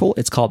wonderful.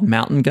 It's called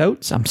Mountain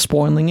Goats. I'm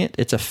spoiling it.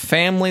 It's a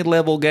family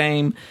level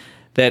game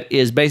that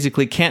is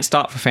basically can't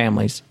stop for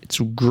families. It's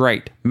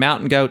great.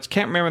 Mountain Goats.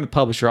 Can't remember the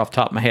publisher off the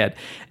top of my head.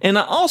 And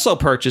I also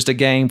purchased a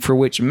game for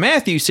which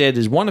Matthew said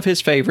is one of his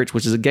favorites,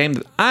 which is a game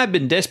that I've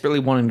been desperately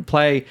wanting to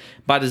play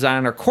by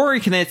designer Corey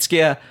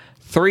Konecka,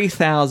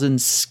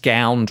 3,000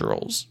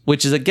 Scoundrels,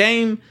 which is a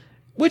game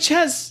which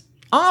has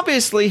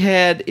obviously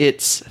had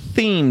its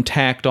theme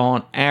tacked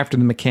on after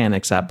the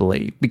mechanics, I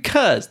believe,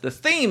 because the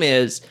theme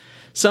is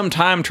some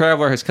time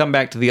traveler has come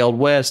back to the Old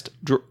West,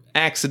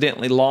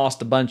 accidentally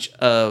lost a bunch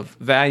of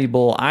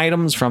valuable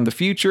items from the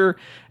future,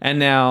 and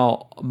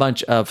now a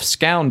bunch of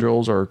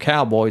scoundrels or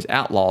cowboys,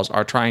 outlaws,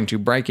 are trying to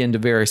break into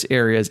various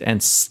areas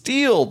and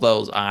steal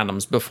those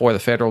items before the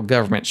federal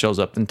government shows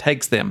up and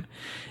takes them.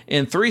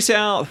 In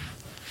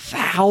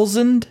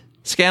 3,000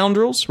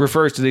 Scoundrels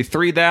refers to the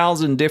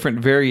 3,000 different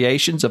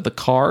variations of the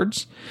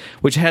cards,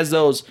 which has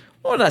those.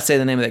 What did I say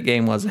the name of that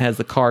game was? It has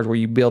the cards where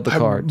you build the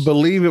cards. I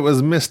believe it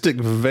was Mystic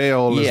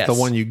Veil Yes. is the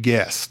one you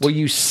guessed. Where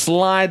you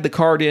slide the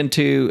card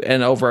into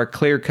and over a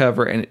clear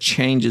cover and it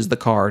changes the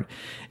card.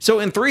 So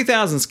in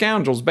 3,000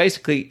 Scoundrels,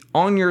 basically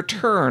on your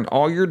turn,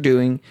 all you're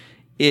doing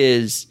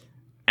is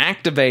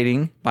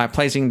activating by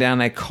placing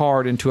down a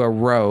card into a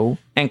row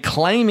and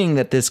claiming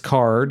that this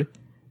card,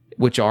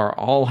 which are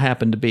all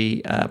happen to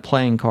be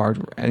playing cards,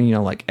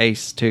 like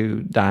ace,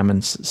 two,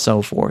 diamonds,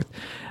 so forth,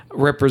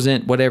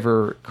 represent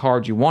whatever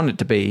card you want it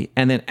to be,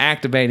 and then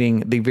activating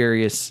the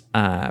various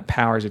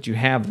powers that you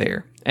have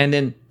there. And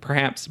then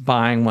perhaps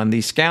buying one of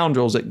these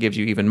Scoundrels that gives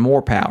you even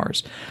more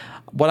powers.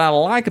 What I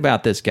like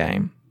about this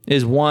game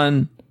is,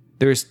 one,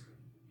 there's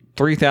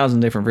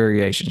 3,000 different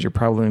variations you're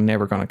probably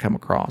never going to come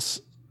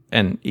across,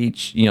 and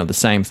each, the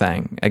same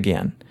thing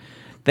again.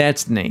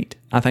 That's neat.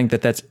 I think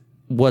that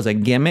was a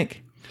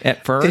gimmick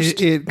at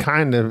first. It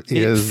kind of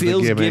is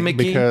feels the gimmick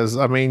gimmicky. because,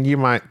 you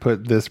might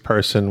put this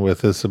person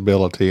with this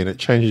ability and it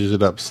changes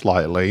it up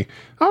slightly.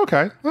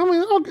 Okay.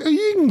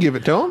 You can give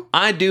it to them.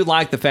 I do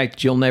like the fact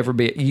that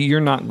you're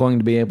not going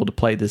to be able to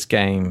play this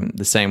game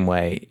the same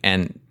way.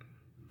 And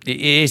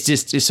it's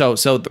just so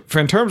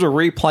in terms of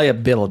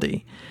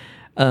replayability,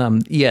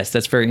 yes,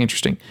 that's very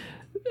interesting.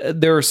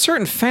 There are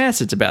certain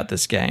facets about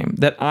this game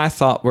that I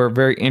thought were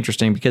very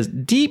interesting because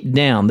deep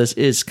down, this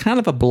is kind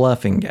of a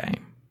bluffing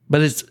game,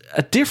 but it's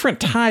a different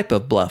type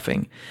of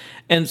bluffing.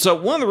 And so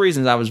one of the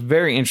reasons I was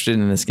very interested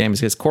in this game is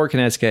because Corey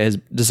Konecka has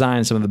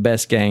designed some of the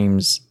best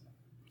games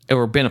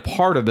or been a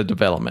part of the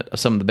development of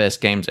some of the best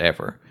games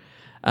ever,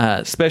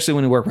 especially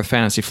when you work with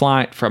Fantasy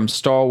Flight, from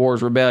Star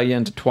Wars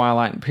Rebellion to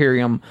Twilight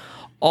Imperium,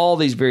 all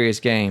these various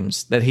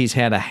games that he's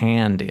had a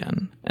hand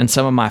in, and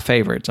some of my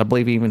favorites. I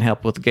believe he even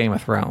helped with Game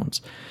of Thrones.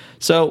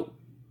 So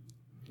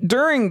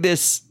during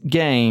this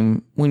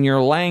game, when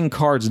you're laying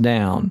cards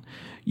down,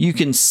 you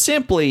can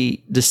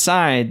simply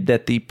decide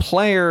that the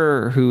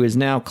player who is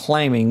now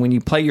claiming, when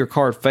you play your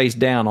card face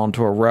down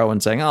onto a row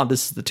and saying, oh,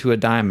 this is the two of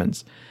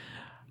diamonds,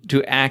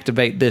 to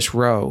activate this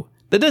row.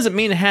 That doesn't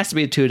mean it has to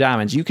be a two of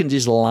diamonds. You can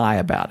just lie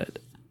about it.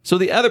 So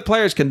the other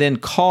players can then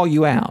call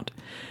you out.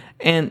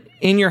 And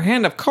in your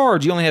hand of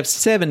cards, you only have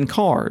 7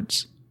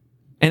 cards.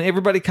 And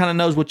everybody kind of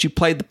knows what you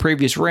played the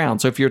previous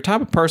round. So if you're a type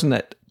of person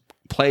that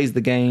plays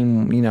the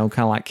game, kind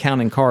of like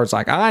counting cards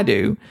like I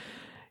do,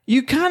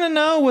 you kind of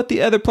know what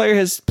the other player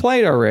has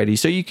played already.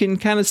 So you can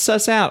kind of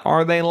suss out,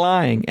 are they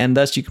lying? And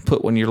thus you can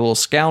put one of your little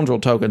scoundrel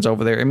tokens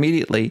over there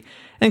immediately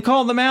and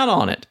call them out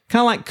on it.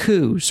 Kind of like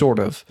coup, sort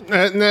of.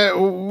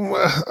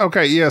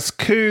 Okay, yes,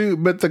 coup,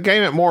 but the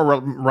game it more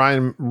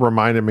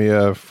reminded me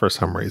of, for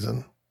some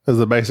reason, is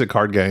the basic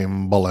card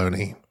game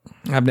Baloney.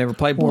 I've never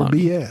played Or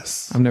Baloney.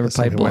 BS. I've never as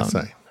played some people might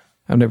Baloney. say.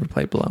 I've never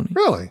played Baloney.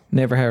 Really?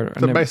 Never heard.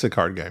 It's a basic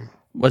card game.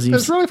 Was he?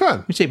 It's really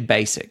fun. You say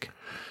basic.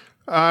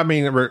 I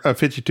mean, a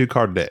 52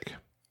 card deck.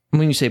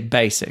 When you say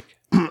basic.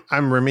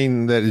 I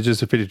mean that it's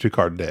just a 52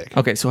 card deck.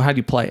 Okay, so how do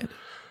you play it?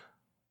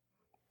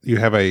 You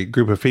have a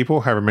group of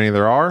people, however many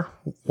there are,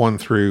 1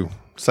 through,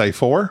 say,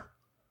 4.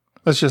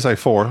 Let's just say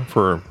 4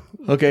 for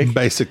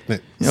basic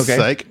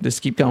sake.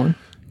 Just keep going.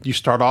 You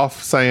start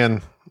off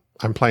saying,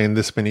 I'm playing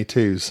this many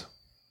 2s.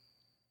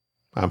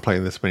 I'm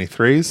playing this many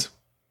 3s.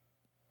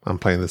 I'm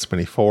playing this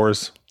many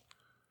 4s.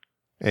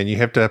 And you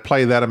have to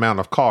play that amount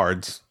of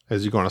cards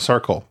as you go in a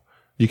circle.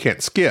 You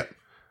can't skip.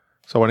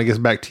 So when it gets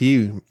back to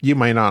you, you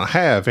may not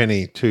have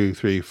any 2,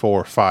 3,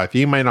 4, 5.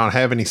 You may not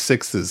have any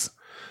 6s.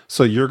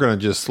 So you're going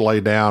to just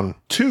lay down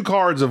 2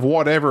 cards of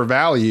whatever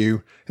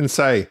value and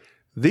say,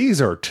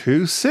 these are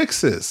 2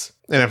 6s.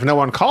 And if no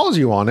one calls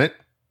you on it,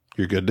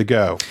 you're good to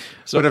go.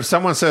 But if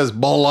someone says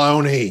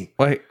baloney,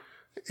 Wait.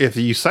 if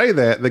you say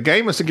that, the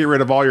game is to get rid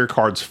of all your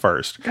cards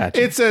first.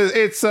 Gotcha.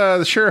 It's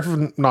the Sheriff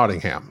of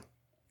Nottingham.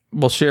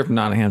 Well, Sheriff of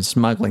Nottingham's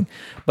smuggling.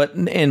 But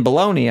in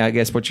Baloney, I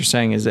guess what you're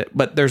saying is that,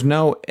 but there's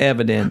no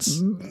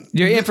evidence.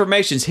 Your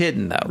information's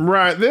hidden, though.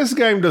 Right. This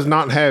game does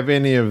not have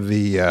any of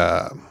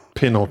the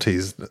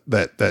penalties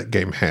that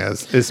game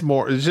has. It's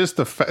just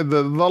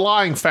the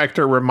lying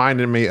factor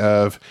reminded me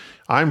of,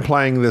 I'm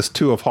playing this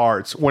 2 of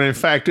hearts, when in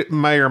fact it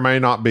may or may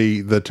not be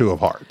the 2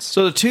 of hearts.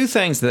 So the 2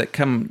 things that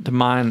come to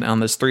mind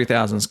on this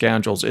 3,000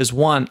 Scoundrels is,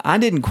 one, I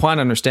didn't quite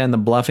understand the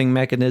bluffing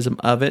mechanism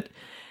of it,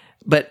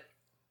 but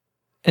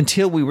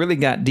until we really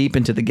got deep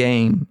into the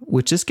game,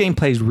 which this game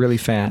plays really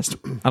fast.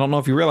 I don't know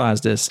if you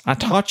realize this. I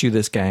taught you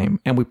this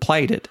game, and we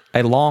played it,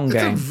 a long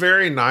game. It's a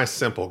very nice,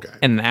 simple game.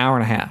 In an hour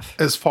and a half.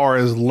 As far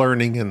as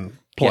learning and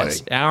playing.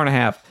 Yes, hour and a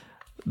half.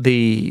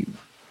 The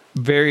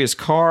various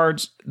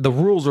cards, the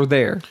rules are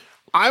there.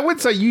 I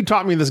would say you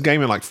taught me this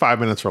game in like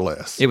 5 minutes or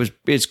less.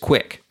 It's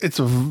quick. It's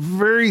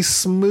very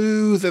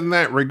smooth in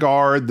that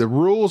regard. The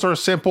rules are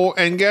simple,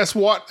 and guess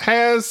what it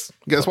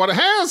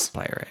has?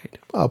 Player aid.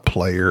 A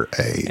player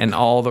aid. And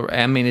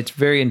it's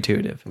very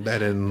intuitive.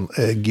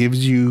 That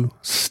gives you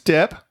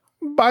step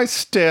by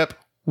step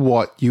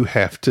what you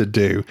have to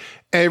do.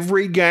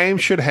 Every game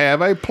should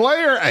have a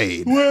player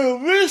aid. Well,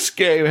 this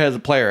game has a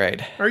player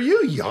aid. Are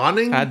you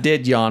yawning? I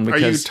did yawn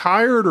because... Are you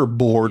tired or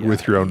bored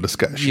with your own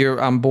discussion?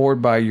 I'm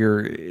bored by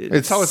your...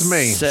 It's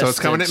me. So it's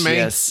coming at me?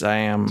 Yes, I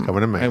am. It's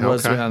coming at me.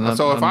 Okay.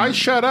 So if I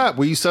shut up,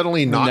 will you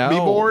suddenly not be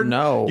bored?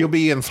 No. You'll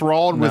be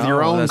enthralled with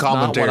your own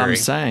commentary. Not what I'm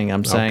saying.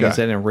 I'm saying is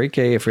that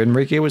if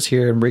Enrique was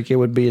here, Enrique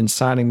would be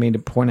inciting me to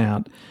point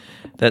out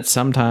that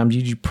sometimes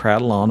you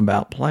prattle on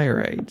about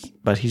player aids,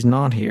 but he's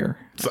not here.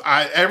 So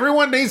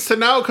everyone needs to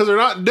know because they're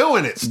not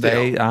doing it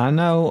still. I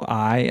know.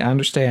 I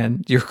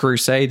understand. Your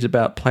crusade's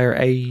about player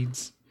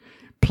aids.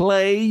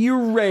 Play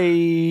your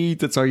aid.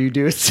 That's all you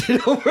do is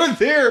sit over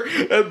there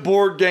at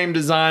Board Game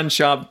Design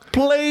Shop.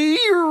 Play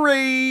your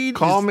aid.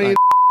 Call me. I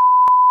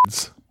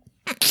don't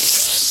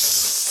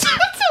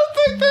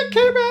think that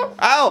came out.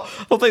 I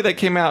don't think that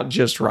came out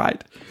just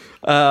right.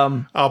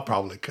 I'll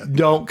probably cut that.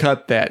 Don't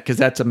cut that because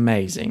that's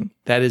amazing.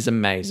 That is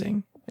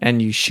amazing.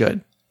 And you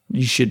should.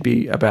 You should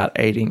be about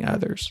aiding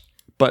others,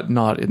 but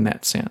not in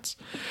that sense.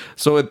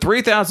 So at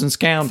 3,000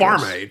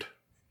 Scoundrels. Farm aid.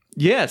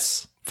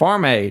 Yes.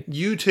 Farm aid.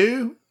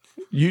 YouTube?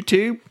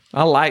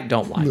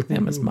 Don't like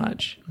them as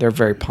much. They're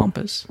very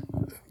pompous.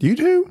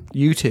 YouTube?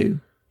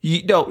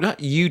 No, not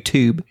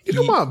YouTube. You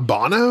talking about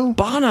Bono?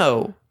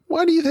 Bono.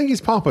 Why do you think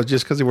he's pompous?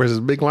 Just because he wears his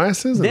big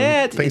glasses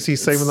and thinks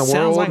he's saving the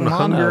world like and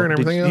hunger and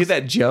everything else? Did you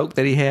hear that joke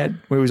that he had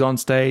when he was on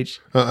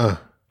stage?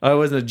 Oh, it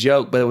wasn't a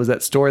joke, but it was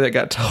that story that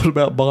got told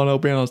about Bono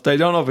being on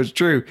stage. I don't know if it's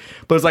true,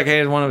 but it's like he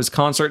had one of his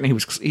concerts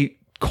and he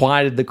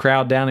quieted the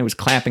crowd down. He was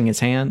clapping his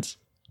hands.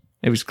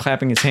 And he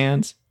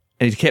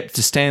kept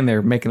just standing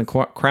there making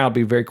the crowd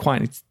be very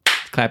quiet. He'd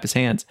clap his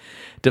hands.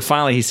 To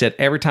finally, he said,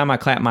 every time I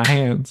clap my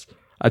hands,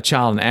 a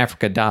child in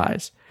Africa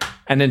dies.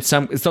 And then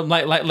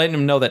like letting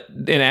him know that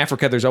in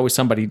Africa there's always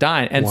somebody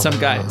dying. And some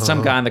guy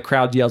in the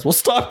crowd yells, "Well,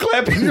 stop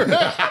clapping your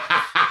hands."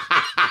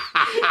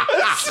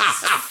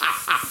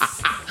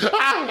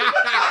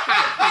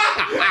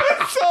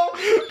 So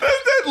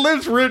that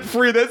lives rent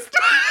free. That's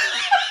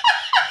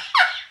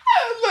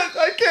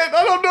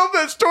I don't know if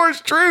that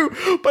story's true,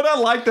 but I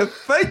like to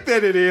think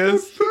that it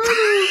is.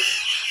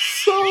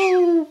 So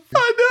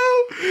I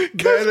know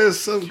that is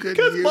so good.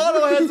 Because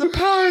Bono has the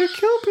power to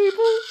kill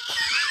people.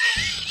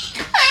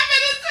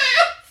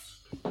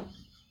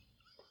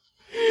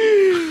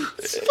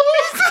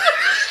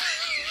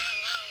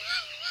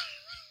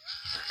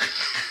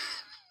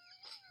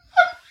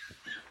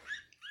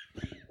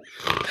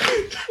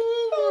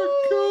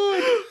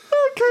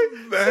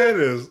 That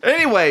is.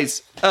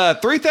 Anyways,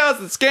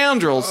 3,000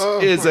 Scoundrels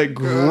is a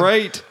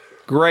great,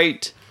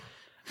 great.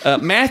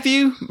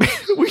 Matthew,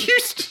 we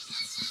used to.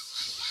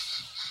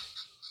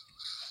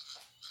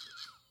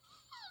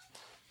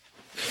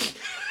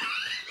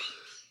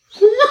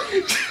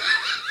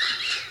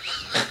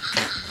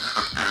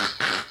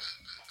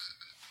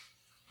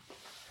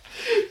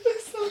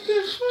 That's not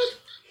that funny.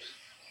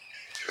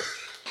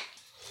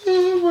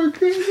 Oh my god,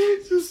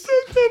 it's just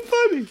not that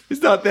funny.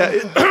 It's not that.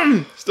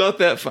 It's not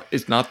that fun.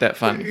 It's not that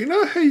funny. You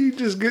know how you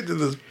just get to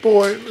this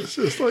point? It's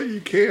just like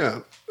you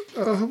can't.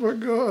 Oh my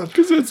god.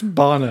 Because it's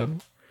Bono.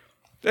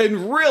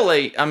 And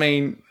really, I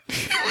mean,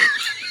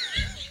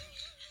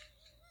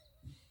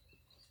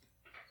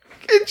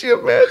 get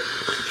you, man.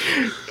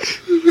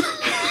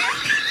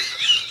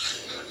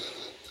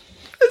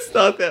 It's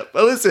not that.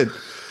 But listen.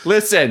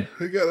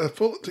 We gotta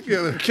pull it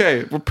together.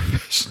 Okay, we're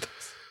professionals.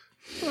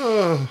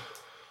 Oh.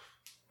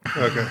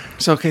 Okay.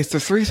 So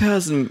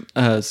 3,000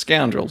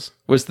 Scoundrels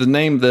was the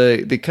name.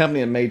 The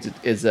company that made it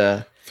is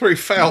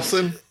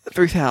 3,000.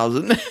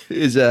 3,000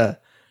 is the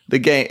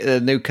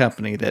new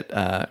company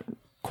that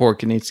Cord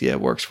Knizia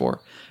works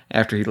for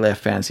after he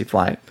left Fantasy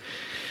Flight,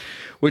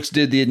 which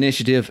did the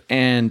Initiative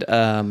and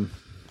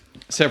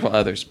several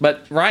others.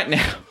 But right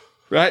now,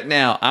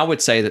 I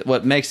would say that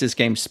what makes this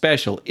game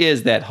special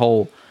is that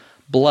whole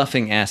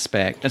bluffing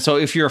aspect. And so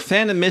if you're a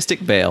fan of Mystic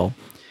Vale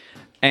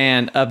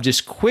and of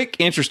just quick,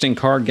 interesting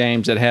card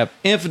games that have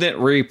infinite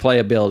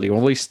replayability, or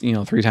at least,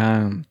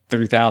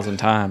 3,000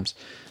 times.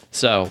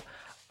 So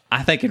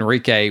I think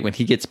Enrique, when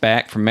he gets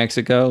back from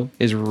Mexico,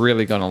 is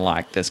really going to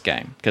like this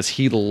game because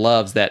he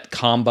loves that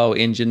combo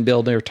engine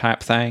builder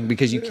type thing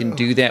because you can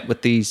do that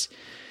with these.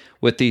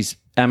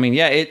 I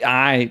mean,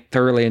 I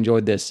thoroughly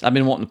enjoyed this. I've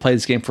been wanting to play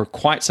this game for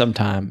quite some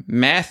time.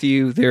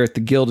 Matthew there at the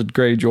Gilded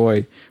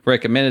Greyjoy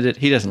recommended it.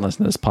 He doesn't listen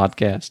to this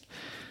podcast.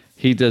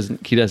 He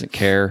doesn't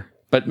care.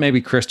 But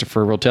maybe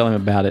Christopher will tell him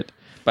about it.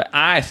 But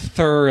I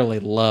thoroughly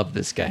love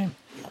this game.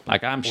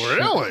 Like I'm sure.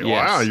 Really?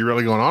 Yes. Wow, you're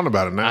really going on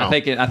about it now. I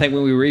think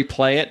when we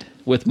replay it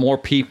with more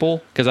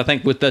people, because I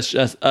think with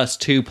us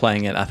two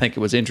playing it, I think it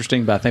was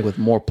interesting. But I think with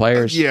more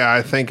players, Yeah,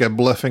 I think a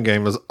bluffing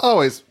game is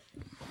always.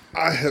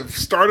 I have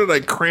started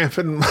a cramp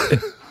in my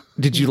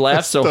did you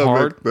laugh so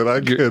hard that I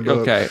could.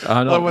 Okay,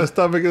 I know. My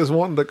stomach is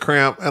wanting to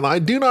cramp, and I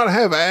do not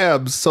have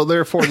abs, so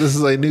therefore this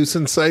is a new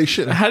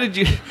sensation. How did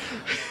you?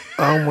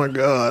 Oh my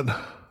god.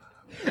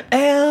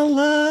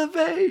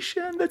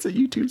 Elevation. That's a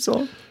YouTube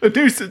song. A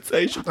new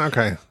sensation.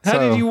 Okay.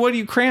 What are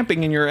you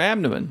cramping in your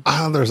abdomen?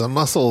 There's a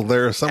muscle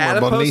there somewhere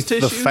Adipose beneath the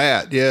tissue?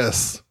 fat.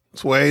 Yes.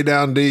 It's way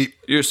down deep.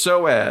 Your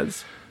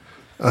psoas.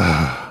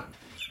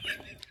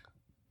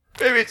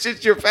 Maybe it's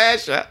just your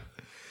fascia.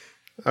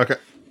 Okay.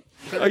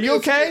 Are you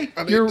okay?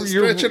 I need to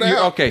stretch it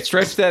out. Okay,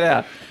 stretch that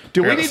out.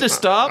 Do we need to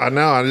stop? I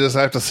know. I just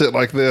have to sit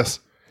like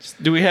this.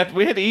 We had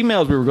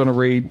emails we were going to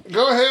read.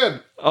 Go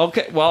ahead.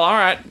 Okay. Well, all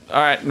right.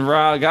 And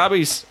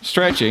Gabi's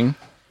stretching.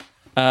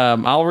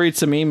 I'll read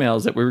some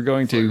emails that we were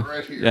going to.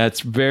 Right here. That's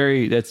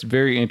very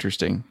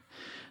interesting.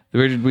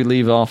 Where did we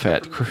leave off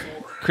at?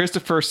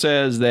 Christopher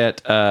says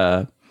that.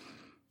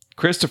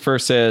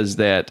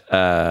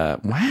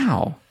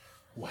 Wow.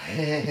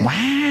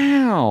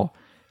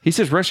 He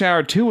says Rush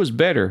Hour 2 was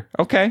better.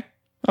 Okay.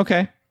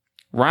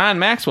 Ryan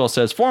Maxwell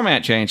says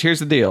format change.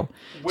 Here's the deal.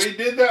 We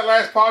did that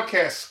last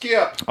podcast.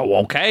 Skip. Oh,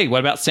 okay.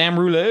 What about Sam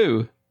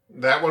Rouleau?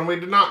 That one we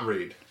did not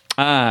read.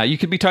 You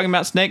could be talking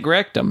about snake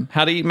rectum,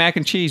 how to eat mac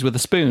and cheese with a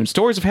spoon,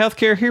 stories of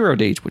healthcare hero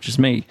deeds, which is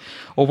me,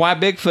 or why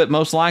Bigfoot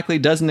most likely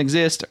doesn't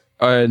exist,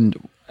 and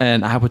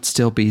I would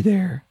still be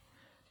there.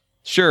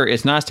 Sure,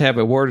 it's nice to have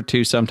a word or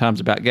two sometimes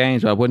about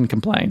games, but I wouldn't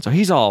complain. So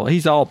he's all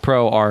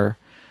pro our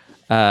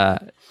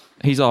format.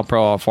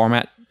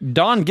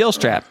 Don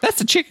Gilstrap, that's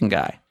the chicken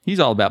guy. He's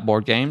all about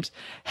board games.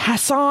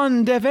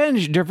 Hassan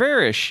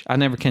Deverish. I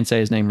never can say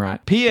his name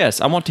right.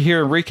 P.S. I want to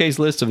hear Enrique's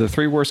list of the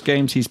 3 worst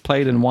games he's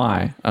played and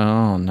why.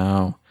 Oh,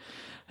 no.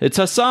 It's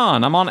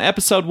Hassan. I'm on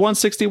episode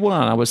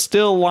 161. I would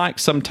still like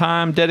some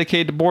time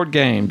dedicated to board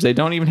games. They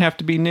don't even have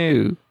to be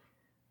new.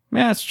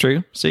 Yeah, that's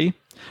true. See?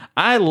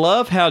 I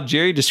love how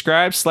Jerry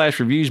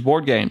describes/reviews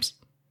board games.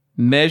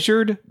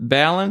 Measured,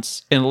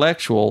 balanced,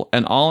 intellectual,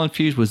 and all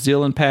infused with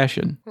zeal and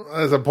passion.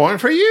 That's a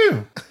point for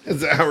you.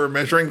 Is that how we're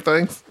measuring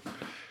things?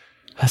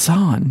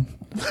 Hassan.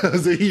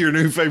 Is he your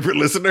new favorite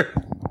listener?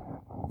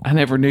 I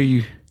never knew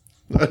you.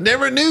 I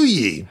never knew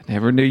ye. I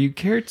never knew you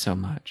cared so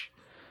much.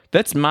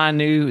 This is my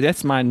new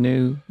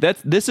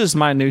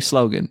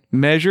slogan.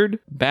 Measured,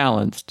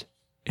 balanced,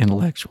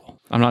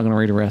 intellectual. I'm not going to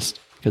read the rest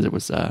because it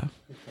was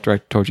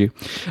directed towards you.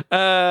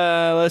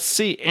 Let's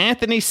see.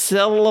 Anthony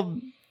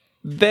Salavago.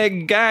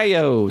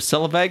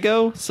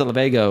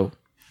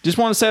 Just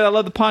want to say that I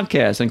love the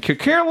podcast and could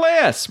care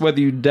less whether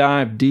you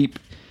dive deep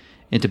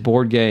into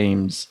board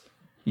games.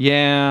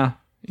 Yeah,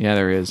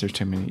 there is. There's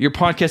too many. Your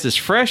podcast is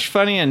fresh,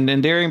 funny, and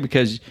endearing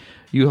because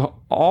you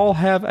all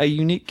have a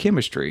unique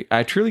chemistry.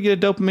 I truly get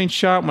a dopamine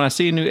shot when I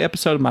see a new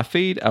episode of my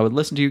feed. I would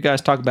listen to you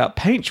guys talk about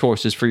paint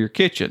choices for your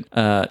kitchen.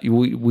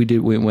 We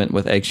went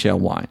with eggshell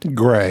wine.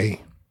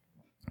 Gray.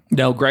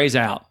 No, gray's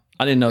out.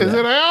 I didn't know Is that.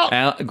 it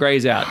out?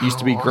 Gray's out. It used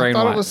to be gray I and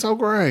thought white. it was so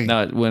gray.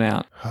 No, it went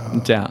out.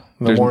 It's out.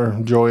 No There's more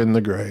joy in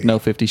the gray. no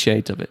 50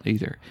 Shades of it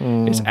either.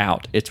 It's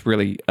out. It's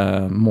really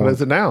more. What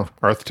is it now?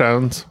 Earth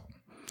tones?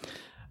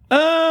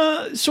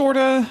 Sort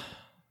of.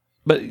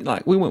 But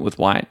like we went with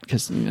white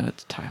because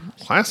it's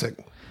timeless. Classic.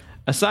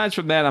 Aside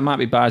from that, I might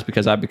be biased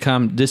because I've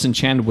become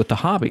disenchanted with the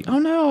hobby. Oh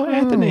no,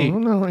 Anthony!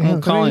 no, I'm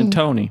calling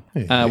Tony.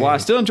 Yeah. While I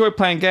still enjoy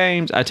playing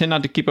games, I tend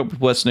not to keep up with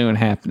what's new and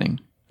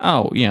happening.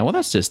 Oh yeah, well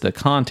that's just the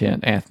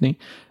content, Anthony.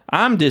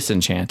 I'm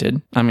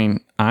disenchanted. I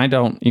mean, I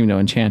don't even know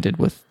enchanted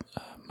with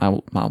my.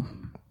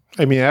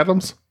 Amy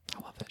Adams?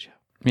 I love that show.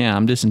 Yeah,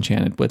 I'm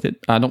disenchanted with it.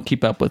 I don't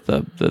keep up with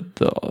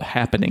the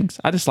happenings.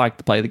 I just like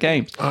to play the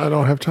games. I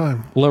don't have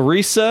time.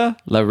 Larissa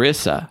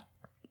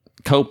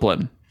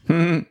Copeland.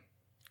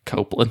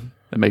 Copeland.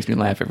 That makes me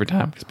laugh every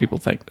time because people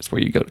think that's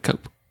where you go to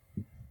cope.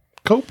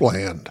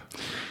 Copeland.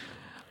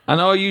 I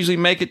know I usually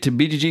make it to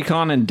BGG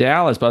Con in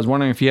Dallas, but I was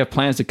wondering if you have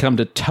plans to come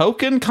to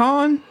Token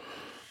Con?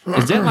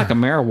 Is that like a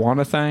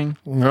marijuana thing?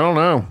 I don't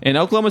know. In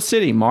Oklahoma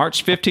City,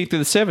 March 15th through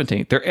the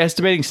 17th. They're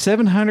estimating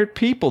 700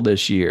 people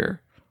this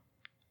year.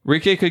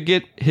 Rike could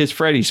get his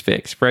Freddy's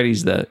fix.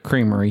 Freddy's the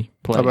creamery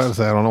place. I was about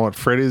to say, I don't know what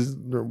Freddie's,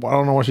 I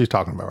don't know what she's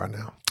talking about right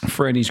now.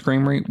 Freddy's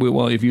Creamery.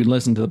 Well, if you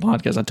listen to the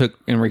podcast, I took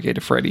Enrique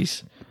to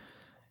Freddy's.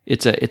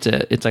 It's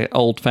a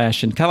old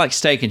fashioned kind of like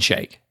Steak and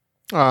Shake.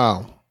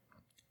 Oh.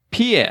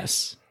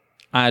 P.S.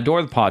 I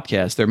adore the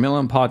podcast. They're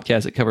million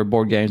podcasts that cover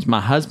board games.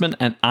 My husband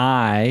and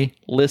I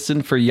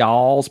listen for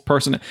y'all's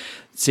person.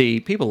 See,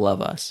 people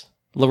love us.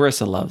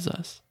 Larissa loves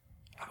us.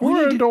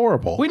 We're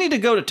adorable. We need to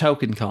go to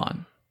Token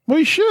Con.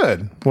 We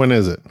should. When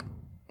is it?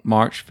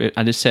 March.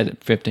 I just said it.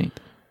 15th.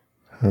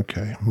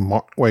 Okay.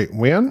 Wait,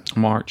 when?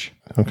 March.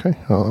 Okay.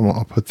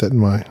 I'll put that in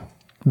my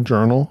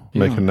journal.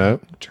 Make a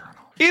note.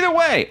 Either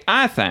way,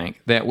 I think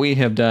that we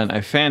have done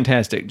a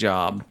fantastic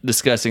job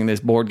discussing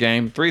this board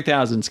game,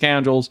 3,000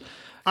 Scoundrels,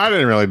 I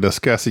didn't really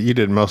discuss it. You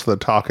did most of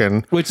the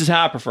talking. which is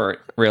how I prefer it,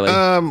 really.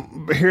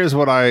 Here's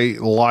what I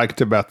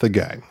liked about the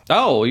game.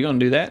 Oh, you going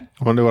to do that?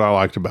 I'm going to do what I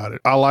liked about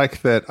it. I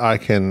like that I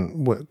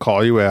can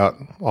call you out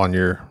on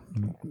your...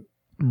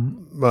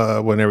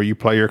 whenever you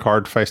play your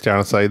card face down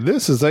and say,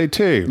 this is a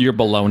 2. You're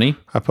baloney.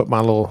 I put my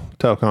little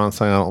token on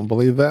saying, I don't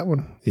believe that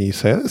one. And you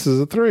say, this is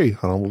a 3.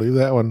 I don't believe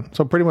that one.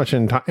 So pretty much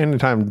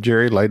anytime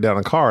Jerry laid down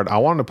a card, I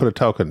wanted to put a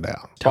token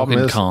down.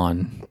 Token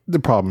Con. The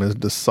problem is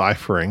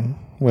deciphering.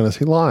 When is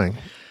he lying?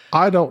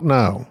 I don't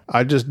know.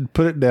 I just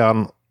put it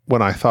down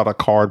when I thought a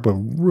card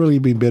would really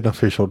be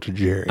beneficial to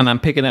Jerry. And I'm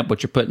picking up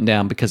what you're putting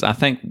down because I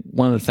think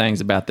one of the things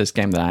about this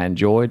game that I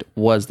enjoyed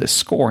was the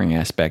scoring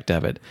aspect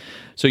of it.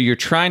 So you're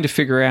trying to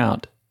figure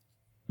out,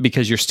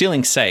 because you're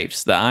stealing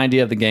safes. The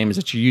idea of the game is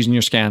that you're using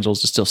your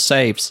Scoundrels to steal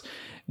safes.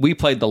 We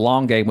played the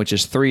long game, which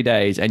is 3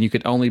 days, and you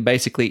could only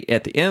basically,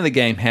 at the end of the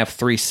game, have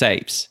 3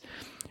 safes.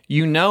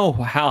 You know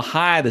how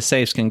high the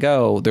safes can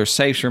go. There's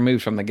safes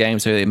removed from the game,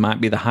 so it might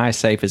be the high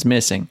safe is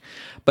missing.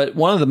 But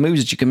one of the moves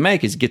that you can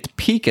make is get to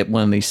peek at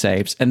one of these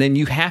safes, and then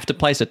you have to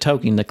place a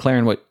token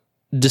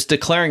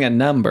declaring a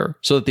number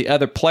so that the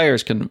other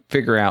players can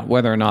figure out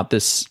whether or not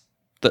the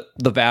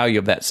value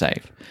of that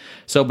safe.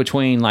 So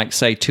between, like,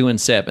 say, 2 and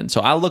 7.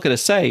 So I look at a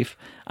safe,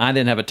 I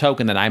then have a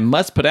token that I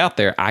must put out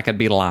there. I could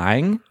be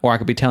lying, or I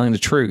could be telling the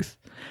truth.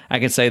 I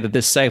can say that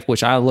this safe,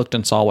 which I looked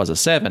and saw was a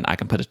 7, I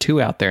can put a 2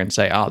 out there and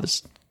say, oh,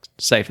 this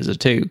safe is a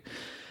 2.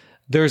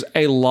 There's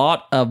a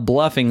lot of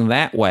bluffing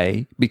that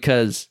way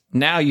because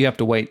now you have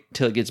to wait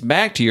till it gets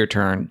back to your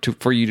turn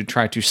for you to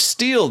try to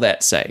steal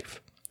that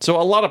safe.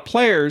 So a lot of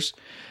players,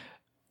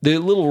 the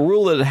little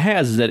rule that it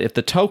has is that if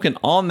the token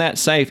on that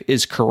safe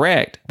is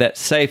correct, that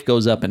safe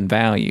goes up in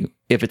value.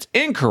 If it's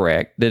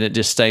incorrect, then it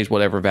just stays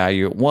whatever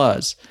value it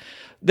was.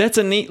 That's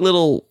a neat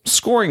little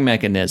scoring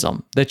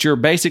mechanism that you're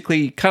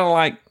basically kind of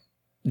like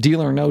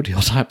deal or no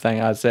deal type thing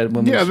I said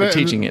when we were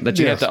teaching it, that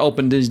you have to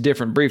open these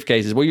different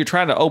briefcases. Well, you're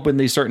trying to open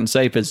these certain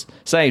safes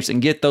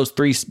and get those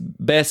 3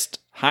 best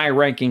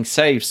high-ranking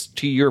safes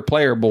to your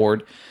player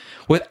board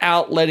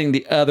without letting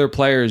the other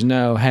players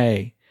know,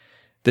 hey,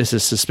 this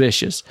is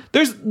suspicious.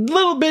 There's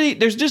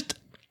just...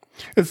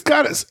 It's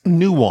got its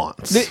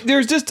nuance.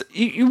 There's just...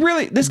 You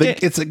really...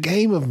 It's a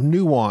game of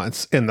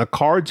nuance. In the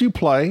cards you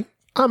play,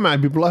 I might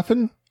be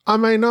bluffing, I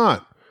may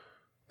not.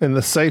 In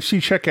the safes you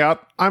check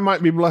out, I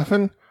might be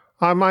bluffing,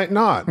 I might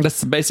not.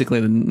 That's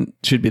basically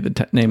should be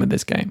the name of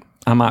this game.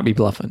 I might be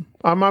bluffing.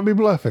 I might be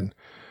bluffing.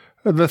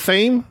 The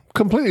theme,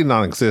 completely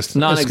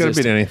non-existent. It's going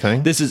to be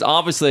anything. This is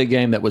obviously a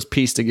game that was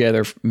pieced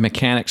together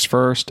mechanics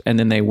first, and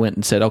then they went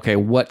and said, okay,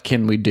 what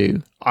can we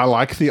do? I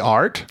like the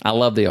art. I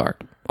love the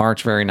art.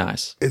 Art's very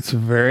nice. It's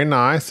very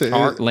nice.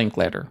 Art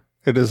Linkletter.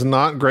 It is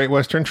not Great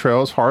Western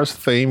Trail as far as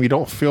theme. You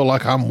don't feel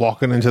like I'm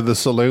walking into the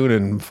saloon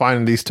and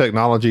finding these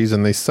technologies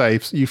and these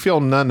safes. You feel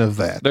none of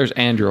that. There's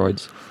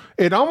androids.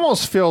 It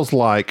almost feels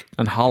like...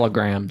 And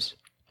holograms.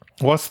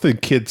 What's the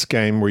kids'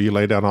 game where you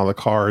lay down all the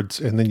cards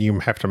and then you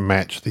have to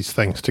match these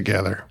things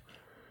together?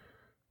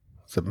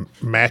 It's a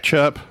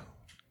matchup.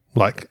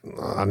 Like,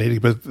 I need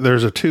to, but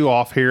there's a 2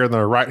 off here in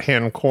the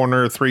right-hand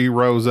corner, 3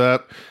 rows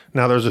up.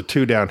 Now there's a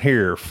 2 down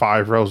here,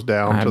 5 rows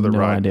down I to the have no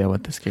right. idea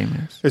what this game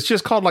is. It's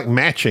just called like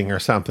matching or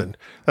something.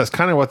 That's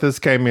kind of what this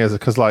game is,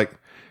 because like,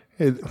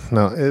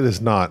 no, it is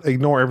not.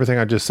 Ignore everything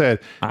I just said.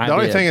 The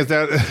only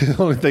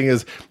thing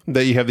is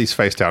that you have these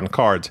face down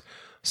cards.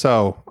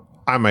 So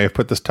I may have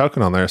put this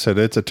token on there and said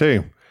it's a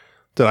 2.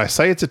 Did I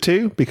say it's a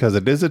 2 because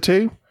it is a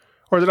 2?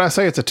 Or did I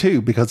say it's a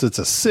 2 because it's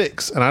a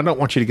 6 and I don't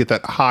want you to get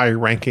that high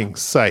ranking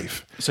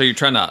safe? So you're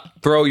trying to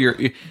throw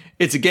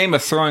it's a game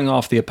of throwing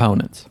off the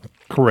opponents.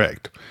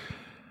 Correct.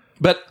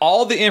 But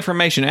all the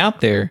information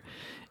out there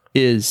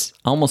is,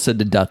 I almost said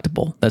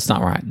deductible. That's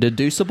not right.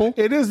 Deducible?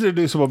 It is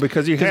deducible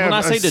because you have... When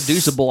I say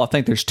deducible, I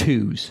think there's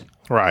 2s.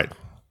 Right.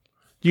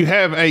 You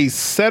have a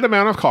set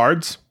amount of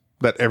cards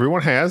that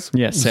everyone has.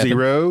 Yes, 7.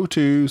 0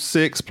 to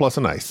 6 plus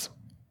an ace.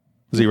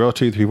 0,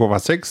 2, 3, 4,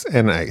 5, 6,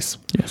 and an ace.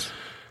 Yes.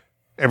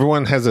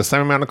 Everyone has the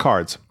same amount of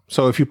cards.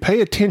 So if you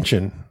pay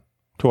attention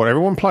to what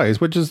everyone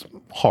plays, which is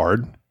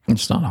hard.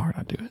 It's not hard.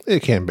 I do it. It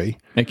can be.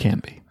 It can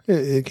be.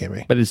 It can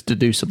be. But it's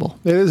deducible.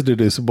 It is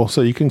deducible.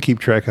 So you can keep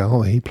track of,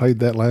 oh, he played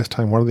that last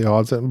time. What are the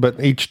odds? But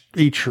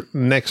each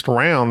next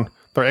round,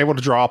 they're able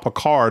to draw up a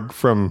card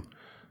from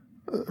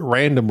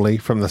randomly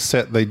from the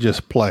set they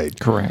just played.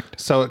 Correct.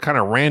 So it kind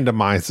of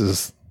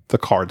randomizes the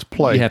cards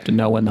played. You have to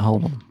know when to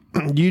hold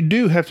them. You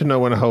do have to know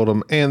when to hold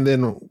them, and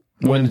then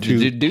when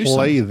to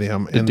play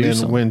them, and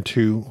then when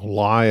to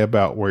lie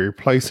about where you're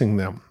placing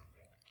them.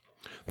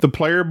 The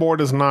player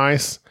board is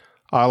nice.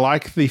 I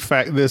like the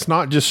fact that it's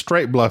not just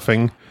straight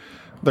bluffing.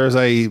 There's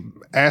a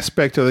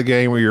aspect of the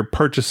game where you're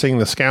purchasing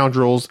the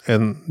Scoundrels,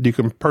 and you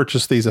can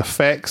purchase these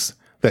effects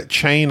that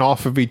chain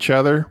off of each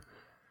other.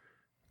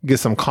 Get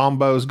some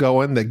combos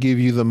going that give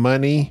you the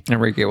money.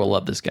 Enrique will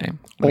love this game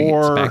when he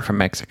gets back from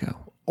Mexico.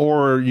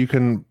 Or you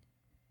can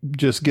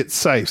just get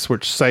safes,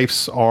 which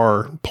safes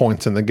are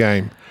points in the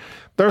game.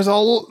 There's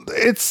what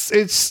gets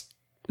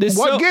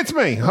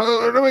me.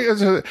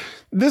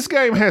 This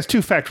game has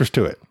 2 factors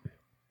to it.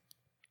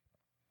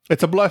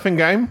 It's a bluffing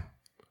game,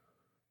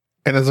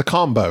 and it's a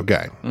combo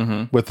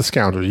game with the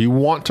Scoundrels. You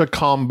want to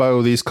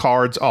combo these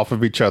cards off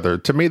of each other.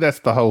 To me, that's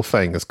the whole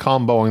thing, is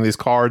comboing these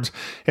cards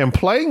and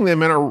playing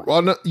them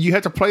you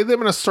have to play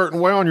them in a certain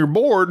way on your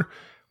board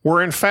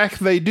where, in fact,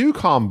 they do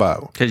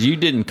combo. Because you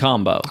didn't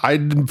combo. I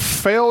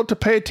failed to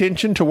pay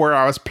attention to where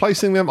I was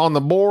placing them on the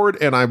board,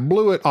 and I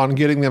blew it on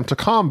getting them to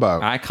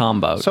combo. I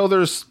comboed. So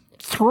there's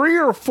 3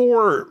 or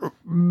 4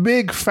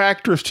 big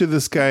factors to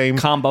this game.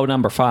 Combo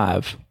number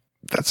 5.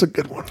 That's a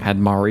good one. Had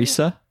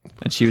Marisa,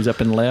 and she was up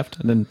in left,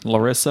 and then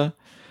Larissa,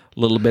 a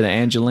little bit of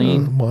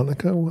Angeline.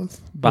 Monica was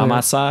by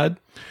my side,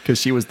 because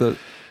she was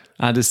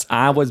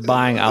I was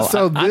buying. I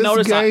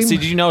noticed.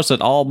 Did you notice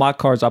that all my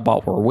cards I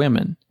bought were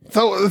women?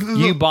 So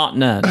you bought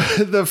none.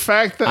 The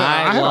fact that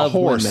I had a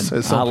horse.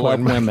 Women. I love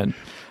women.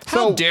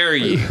 How dare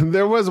you?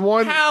 There was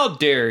one. How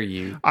dare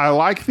you? I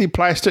like the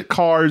plastic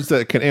cards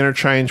that can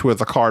interchange with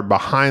the card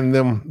behind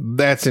them.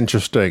 That's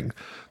interesting.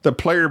 The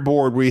player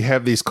board, we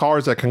have these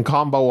cards that can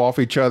combo off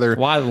each other.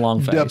 Why the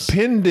long face?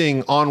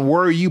 Depending on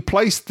where you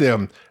place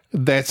them.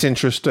 That's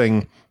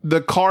interesting.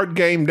 The card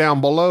game down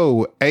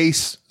below,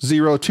 Ace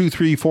 0, 2,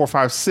 3, 4,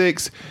 5,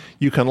 6.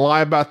 You can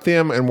lie about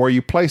them, and where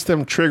you place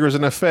them triggers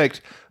an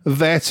effect.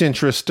 That's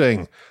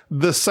interesting.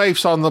 The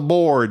safes on the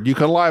board, you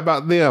can lie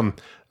about them.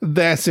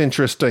 That's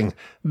interesting.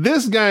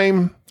 This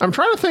game, I'm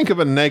trying to think of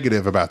a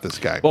negative about this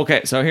game.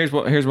 Okay, so here's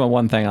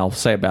one thing I'll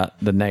say about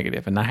the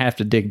negative, and I have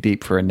to dig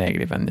deep for a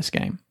negative in this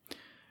game.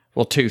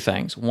 Well, 2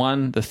 things.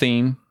 One, the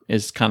theme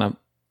is kind of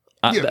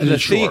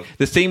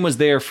the theme was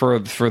there for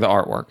the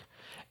artwork,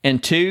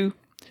 and 2,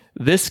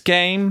 this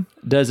game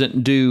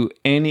doesn't do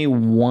any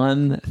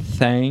one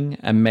thing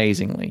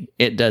amazingly.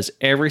 It does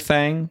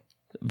everything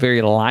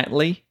very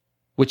lightly,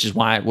 which is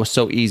why it was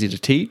so easy to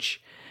teach.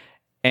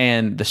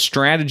 And the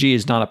strategy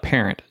is not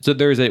apparent. So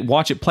there's a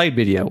Watch It Played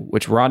video,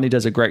 which Rodney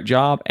does a great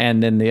job.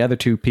 And then the other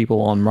 2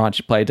 people on Watch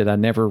It Played that I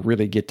never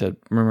really get to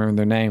remember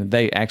their name,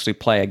 they actually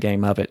play a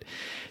game of it.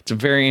 It's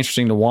very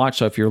interesting to watch.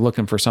 So if you're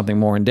looking for something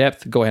more in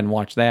depth, go ahead and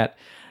watch that.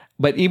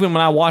 But even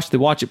when I watched the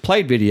Watch It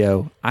Played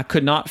video, I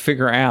could not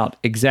figure out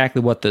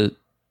exactly what the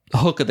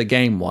hook of the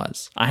game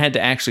was. I had to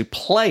actually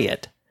play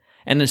it.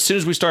 And as soon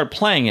as we started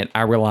playing it,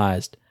 I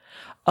realized,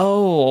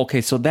 oh,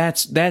 okay, so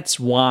that's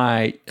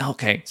why.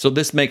 Okay, so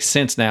this makes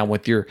sense now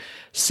with your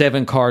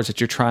 7 cards that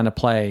you're trying to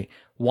play,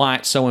 why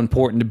it's so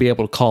important to be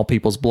able to call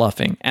people's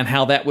bluffing, and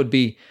how that would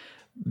be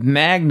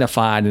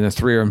magnified in a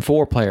 3 or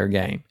 4 player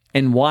game,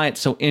 and why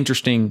it's so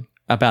interesting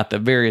about the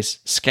various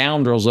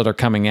Scoundrels that are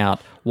coming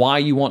out, why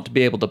you want to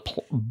be able to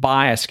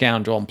buy a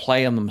Scoundrel and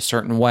play them a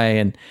certain way,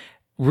 and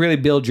really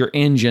build your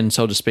engine,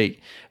 so to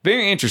speak.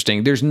 Very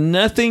interesting. There's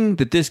nothing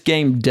that this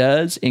game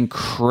does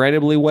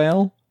incredibly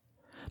well,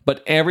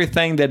 but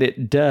everything that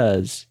it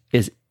does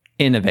is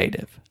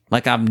innovative.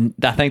 Like I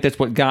think that's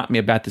what got me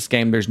about this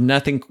game. There's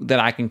nothing that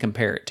I can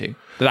compare it to,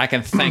 that I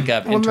can think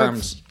of in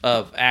terms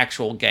of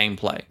actual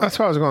gameplay. That's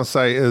what I was going to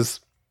say is,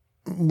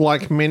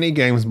 like many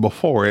games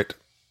before it,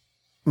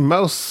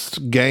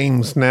 most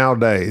games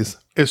nowadays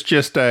It's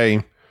just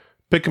a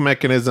pick a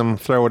mechanism,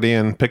 throw it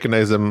in, pick a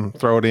mechanism,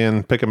 throw it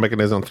in, pick a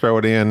mechanism, throw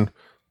it in,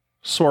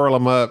 swirl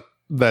them up.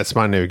 That's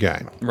my new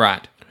game.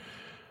 Right.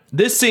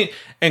 This scene,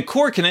 and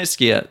Corey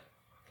Knizia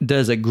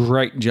does a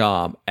great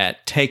job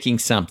at taking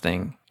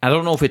something. I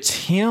don't know if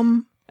it's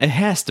him. It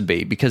has to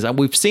be, because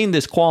we've seen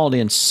this quality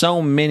in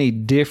so many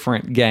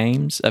different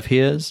games of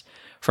his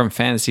from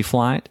Fantasy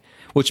Flight,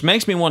 which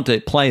makes me want to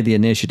play the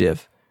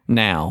Initiative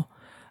now,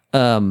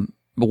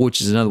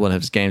 which is another one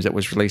of his games that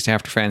was released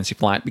after Fantasy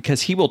Flight,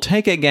 because he will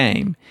take a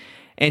game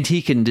and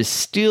he can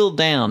distill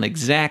down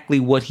exactly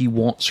what he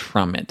wants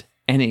from it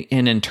and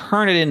then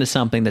turn it into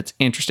something that's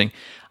interesting.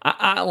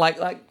 I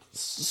like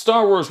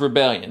Star Wars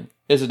Rebellion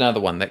is another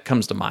one that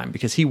comes to mind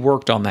because he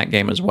worked on that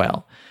game as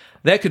well.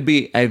 That could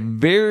be a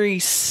very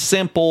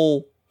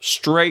simple,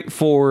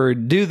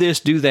 straightforward, do this,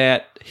 do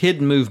that,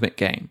 hidden movement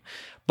game.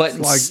 But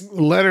Like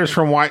Letters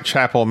from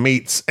Whitechapel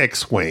meets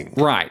X-Wing.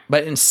 right.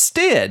 But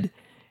instead,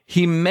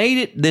 he made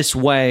it this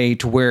way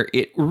to where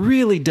it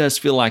really does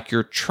feel like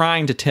you're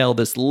trying to tell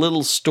this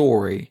little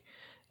story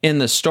in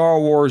the Star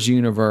Wars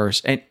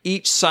universe, and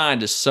each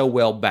side is so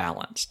well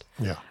balanced.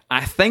 Yeah.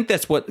 I think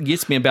that's what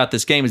gets me about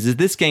this game is that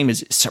this game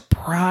is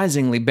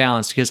surprisingly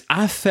balanced because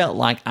I felt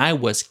like I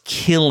was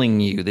killing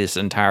you this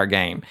entire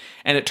game,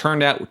 and it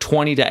turned out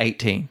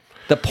 20-18.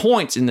 The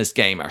points in this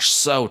game are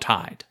so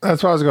tight.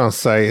 That's what I was going to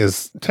say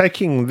is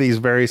taking these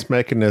various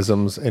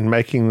mechanisms and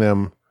making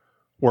them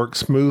work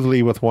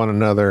smoothly with one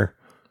another,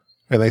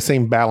 and they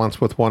seem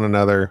balanced with one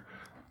another.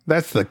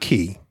 That's the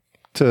key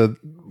to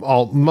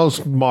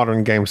most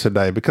modern games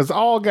today, because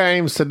all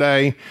games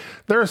today,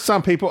 there are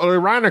some people,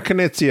 Reiner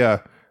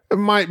Knizia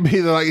might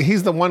be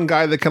he's the one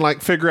guy that can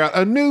figure out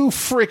a new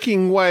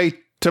freaking way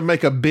to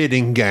make a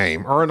bidding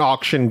game or an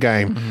auction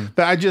game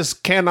that I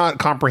just cannot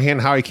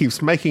comprehend how he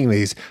keeps making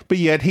these, but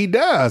yet he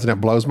does, and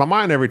it blows my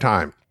mind every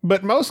time.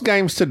 But most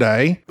games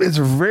today, it's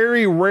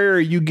very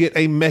rare you get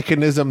a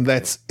mechanism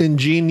that's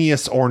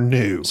ingenious or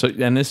new. So,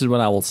 and this is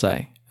what I will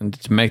say, and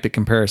to make the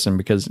comparison,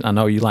 because I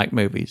know you like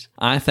movies,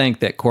 I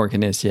think that Corey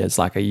Knizia is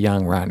like a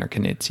young Reiner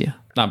Knizia.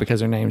 Not because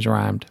their names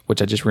rhymed,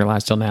 which I just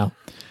realized till now.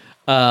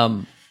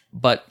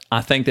 But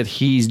I think that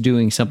he's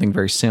doing something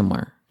very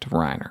similar to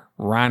Reiner.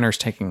 Reiner's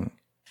taking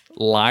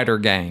lighter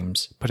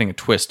games, putting a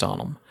twist on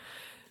them.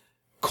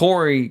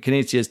 Corey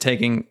Knizia is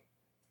taking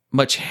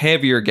much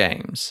heavier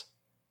games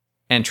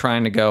and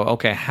trying to go,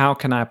 okay, how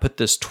can I put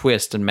this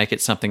twist and make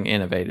it something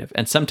innovative?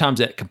 And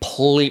sometimes it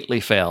completely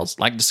fails.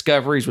 Like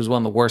Discoveries was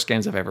one of the worst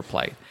games I've ever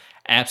played.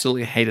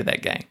 Absolutely hated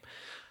that game.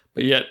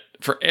 But yet,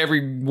 for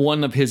every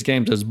one of his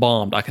games that's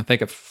bombed, I can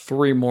think of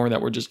 3 more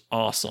that were just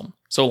awesome.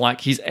 So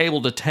he's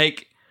able to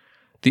take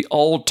the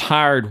old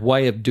tired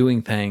way of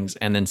doing things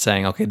and then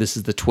saying, okay, this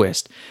is the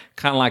twist.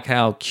 Kind of like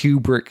how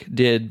Kubrick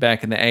did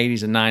back in the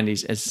 80s and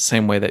 90s. It's the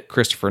same way that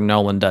Christopher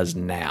Nolan does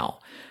now.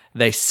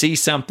 They see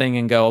something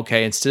and go,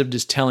 okay, instead of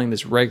just telling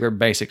this regular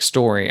basic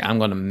story, I'm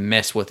going to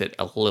mess with it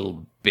a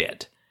little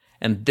bit.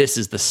 And this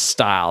is the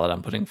style that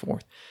I'm putting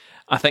forth.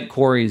 I think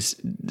Corey's,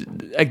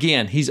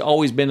 again, he's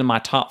always been in my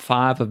top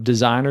 5 of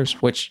designers,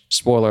 which,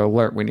 spoiler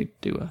alert, we need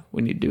to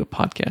do a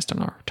podcast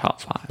on our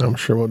top 5. I'm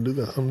sure we'll do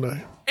that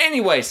someday.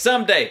 Anyway,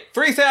 someday,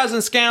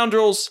 3,000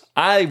 Scoundrels.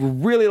 I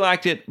really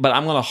liked it, but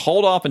I'm going to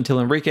hold off until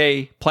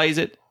Enrique plays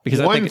it.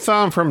 Because One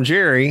thumb from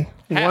Jerry,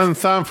 one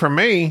thumb from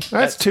me.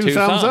 That's 2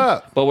 thumbs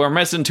up. But we're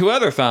missing 2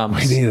 other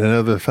thumbs. We need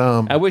another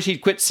thumb. I wish he'd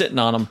quit sitting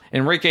on them.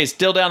 Enrique's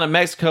still down in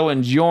Mexico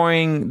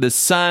enjoying the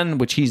sun,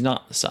 which he's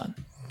not the sun.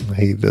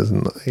 He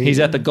doesn't. He's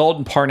at the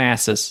Golden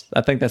Parnassus.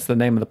 I think that's the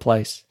name of the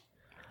place.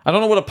 I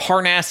don't know what a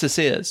Parnassus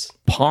is.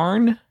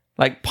 Parn?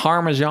 Like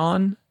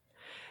Parmesan?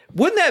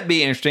 Wouldn't that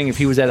be interesting if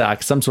he was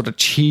at some sort of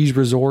cheese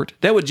resort?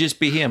 That would just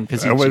be him.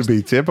 That would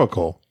be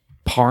typical.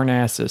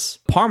 Parnassus.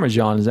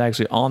 Parmesan is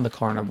actually on the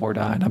carnivore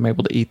diet. I'm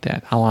able to eat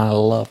that. I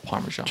love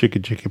Parmesan. Chicky,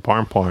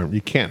 parm.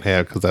 You can't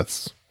have because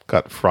that's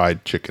got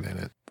fried chicken in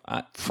it.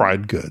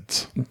 Fried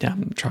goods.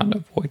 I'm trying to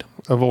avoid them.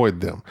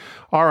 Avoid them.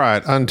 All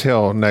right.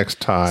 Until next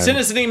time. Send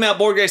us an email,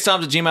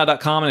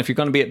 boardgamestomps@gmail.com. And if you're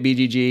going to be at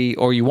BGG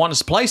or you want us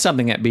to play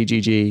something at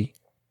BGG,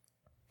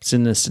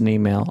 send us an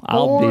email.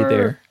 I'll be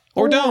there.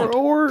 Or don't.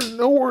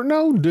 Or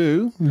no,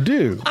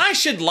 do. I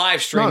should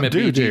live stream Not at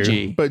do,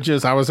 BGG. but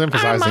just, I was I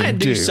emphasizing might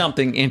do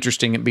something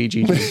interesting at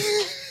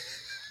BGG.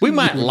 We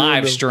might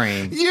live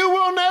stream. You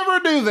will never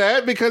do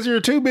that because you're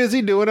too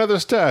busy doing other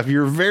stuff.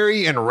 You're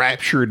very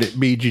enraptured at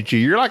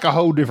BGG. You're like a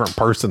whole different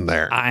person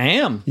there. I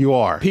am. You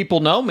are. People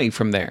know me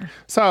from there.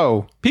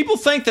 So People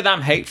think that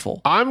I'm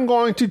hateful. I'm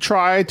going to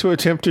try to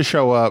attempt to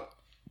show up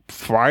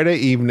Friday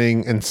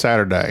evening and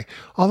Saturday.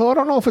 Although I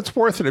don't know if it's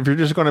worth it if you're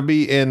just going to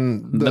be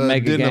in the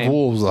mega Den of game.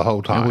 Wolves the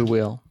whole time. And we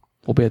will.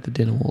 We'll be at the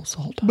Den of Wolves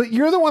the whole time. But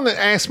you're the one that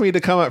asked me to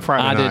come up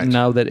Friday night. I didn't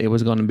know that it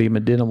was going to be my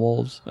Den of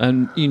Wolves.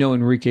 And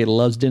Enrique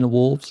loves Den of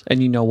Wolves.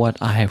 And you know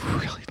what? I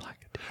really like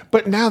it.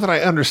 But now that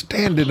I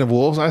understand Den of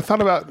Wolves, I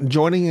thought about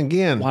joining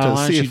again. Why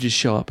don't you just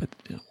show up at the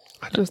Den of Wolves?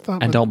 I just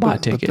thought, And don't buy a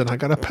ticket. But then I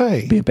got to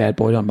pay. Be a bad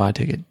boy, don't buy a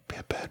ticket. Be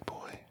a bad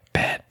boy.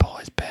 Bad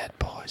boys, bad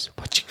boys.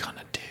 What you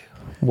gonna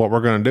do? What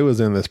we're going to do is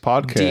in this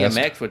podcast.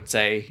 DMX would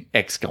say,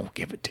 X gonna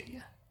give it to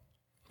you.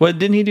 Well,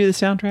 didn't he do the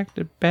soundtrack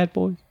to Bad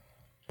Boys?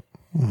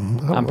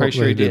 I'm pretty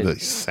sure he did. The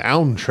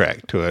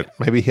soundtrack to it.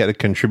 Maybe he had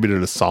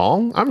contributed a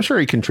song. I'm sure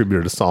he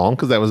contributed a song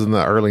because that was in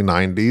the early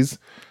 90s,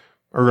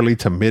 early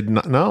to mid.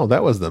 No,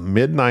 that was the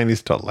mid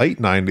 90s to late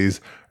 90s,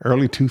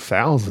 early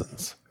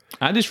 2000s.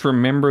 I just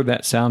remember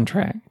that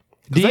soundtrack.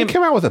 They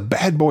came out with a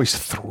Bad Boys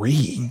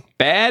 3.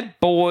 Bad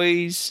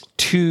Boys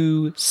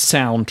 2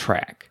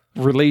 soundtrack,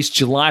 released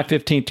July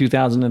 15,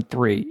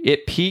 2003.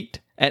 It peaked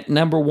at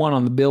number 1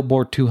 on the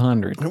Billboard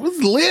 200. It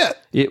was lit.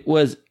 It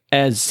was,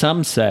 as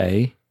some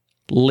say,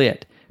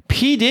 lit.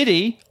 P.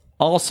 Diddy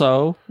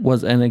also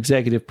was an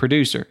executive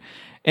producer,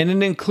 and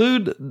it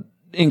included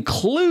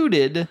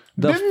the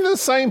Didn't the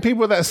same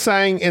people that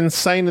sang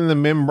Insane in the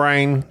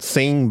Membrane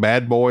sing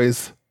Bad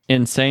Boys?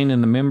 Insane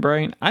in the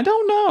Membrane? I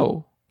don't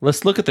know.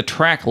 Let's look at the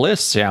track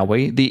list, shall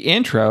we? The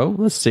intro,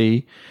 let's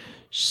see.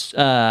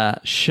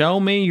 Show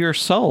Me Your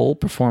Soul,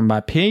 performed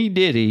by P.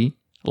 Diddy,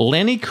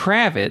 Lenny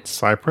Kravitz,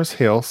 Cypress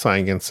Hill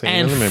sang Insane in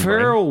and the Membrane.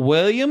 Pharrell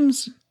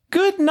Williams.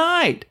 Good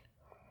Night.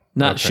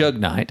 Not Suge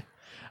Knight.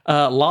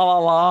 La La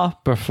La,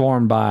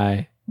 performed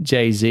by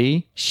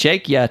Jay-Z.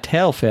 Shake Ya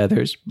Tail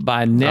Feathers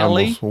by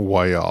Nelly. I was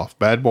way off.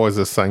 Bad Boys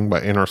is sang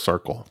by Inner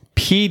Circle.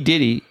 P.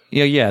 Diddy.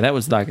 Yeah, that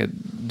was like a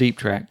deep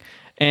track.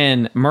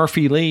 And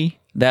Murphy Lee.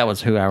 That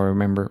was who I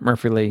remember.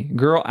 Murphy Lee.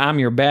 Girl, I'm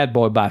Your Bad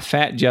Boy by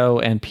Fat Joe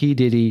and P.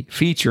 Diddy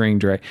featuring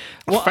Dre.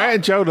 Well, Fat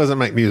Joe doesn't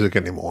make music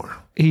anymore.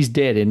 he's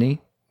dead, isn't he?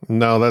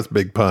 No, that's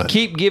Big Pun.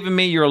 Keep Giving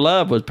Me Your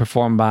Love was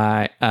performed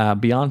by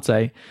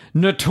Beyonce.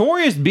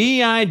 Notorious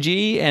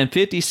B.I.G. and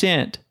 50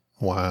 Cent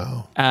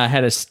Wow.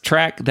 had a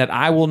track that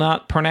I will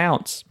not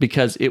pronounce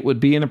because it would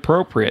be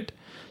inappropriate.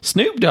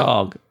 Snoop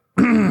Dogg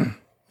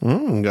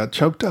Got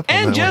choked up on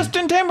and that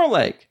Justin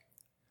Timberlake.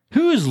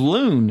 Who is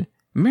Loon?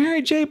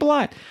 Mary J.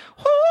 Blige.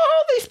 Who are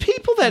all these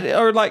people that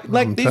are like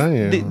I'm these? telling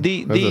you,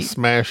 The that's a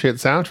smash hit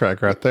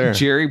soundtrack right there.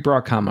 Jerry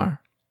Bruckheimer.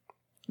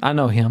 I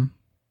know him.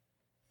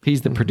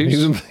 He's the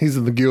producer. He's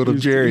in the Guild of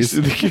Jerry's.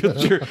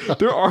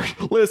 There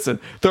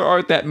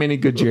aren't that many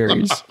good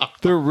Jerrys.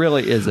 There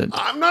really isn't.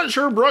 I'm not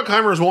sure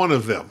Bruckheimer's one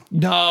of them.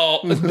 No.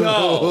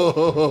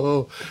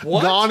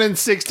 What? Gone in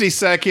 60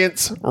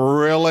 Seconds?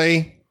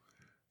 Really?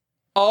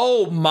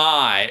 Oh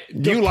my.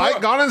 You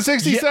like Gone in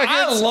 60 Seconds?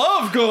 I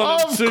love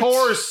Gone in 60 Of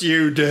course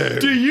you do.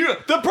 Do you?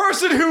 The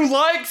person who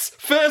likes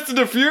Fast and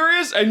the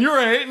Furious and you're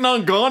hating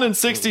on Gone in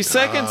 60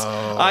 Seconds?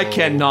 I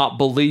cannot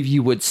believe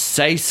you would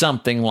say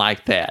something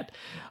like that.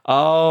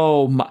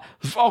 Oh my.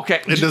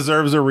 Okay. It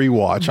deserves a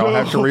rewatch. I'll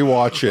have to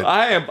rewatch it.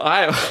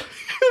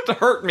 It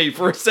hurt me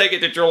for a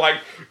second that you're like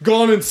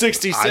Gone in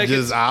 60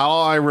 seconds.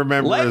 All I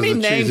remember Let is me the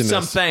name cheesiness.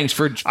 some things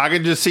for. I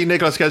can just see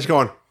Nicolas Cage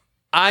going,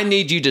 I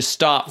need you to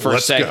stop for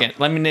Let's a second. go.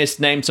 Let me just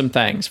name some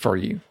things for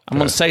you. I'm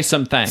going to say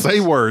some things. say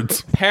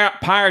words.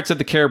 Pirates of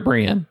the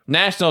Caribbean,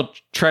 National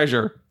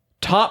Treasure,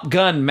 Top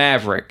Gun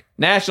Maverick,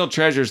 National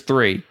Treasures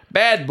 3,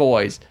 Bad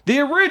Boys, the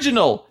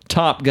original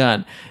Top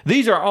Gun.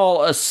 These are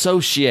all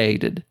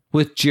associated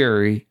with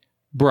Jerry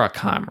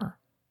Bruckheimer.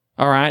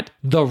 All right.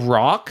 The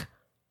Rock,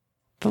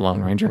 The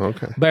Lone Ranger,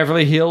 Okay.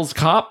 Beverly Hills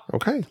Cop,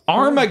 Okay.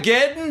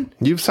 Armageddon,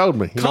 You've sold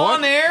me. You know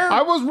Con what? Air,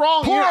 I was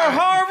wrong. Poor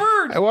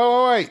Harvard.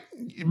 Wait.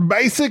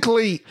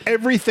 Basically,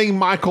 everything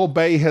Michael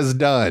Bay has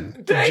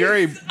done,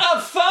 Jerry Days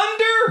of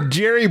Thunder,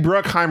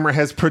 Bruckheimer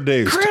has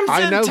produced. Crimson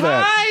I know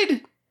that.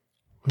 Tide,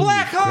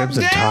 Black Hawk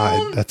Crimson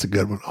Down, Tide. That's a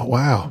good one. Oh,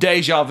 wow.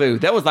 Deja Vu.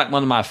 That was like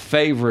one of my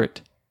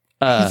favorite.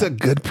 He's a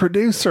good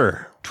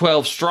producer.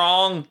 12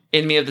 Strong,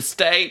 Enemy of the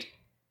State,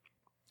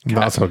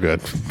 Not so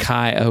good.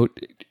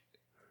 Coyote.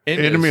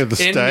 Enemy of the Enemy of the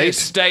State?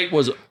 State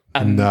was.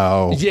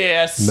 No.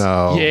 Yes.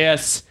 No.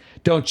 Yes.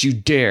 Don't you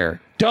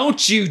dare.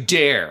 Don't you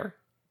dare.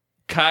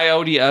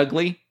 Coyote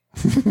Ugly.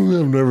 I've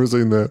never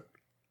seen that.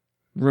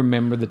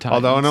 Remember the Titans.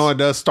 Although I know it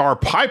does star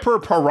Piper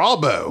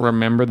Perabo.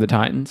 Remember the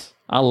Titans.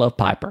 I love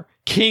Piper.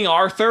 King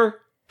Arthur.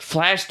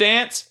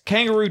 Flashdance.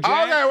 Kangaroo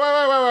Jack.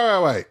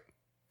 Okay,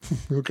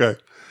 wait. Okay.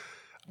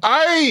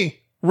 I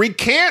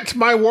recant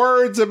my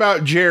words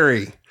about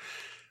Jerry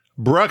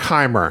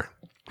Bruckheimer.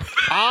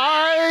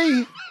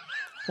 I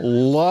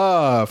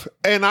love,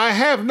 and I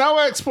have no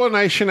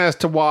explanation as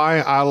to why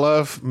I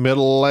love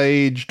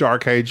middle-aged,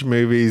 dark age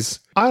movies.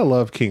 I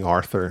love King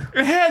Arthur.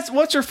 It has,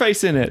 what's her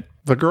face in it?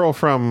 The girl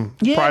from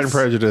Yes. Pride and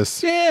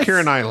Prejudice. Yes.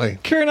 Keira Knightley.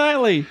 Keira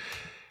Knightley.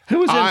 Who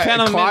was in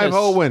Phantom Clive Menace?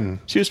 Owen.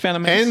 She was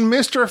Phantom Menace. And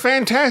Mr.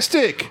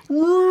 Fantastic.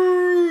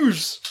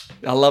 Rouge.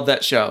 I love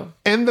that show.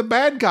 And the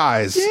bad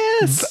guys.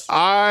 Yes.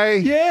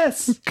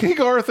 Yes. King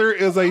Arthur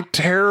is a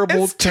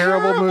terrible, It's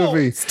terrible terrible.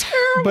 movie. It's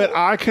terrible. But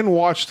I can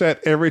watch that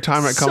every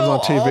time it comes So on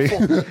TV.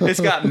 awful. It's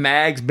got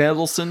Mags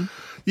Mendelsohn.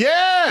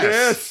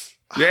 Yes.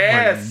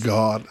 Yes. My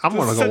God. I'm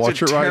going to Such go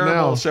watch a it right terrible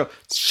now. Show.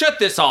 Shut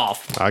this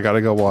off. I got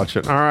to go watch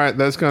it. All right.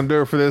 That's going to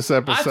do it for this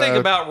episode. I think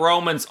about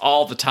Romans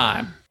all the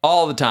time.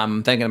 All the time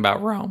I'm thinking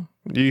about Rome.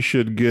 You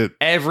should get.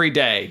 Every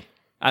day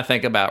I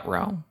think about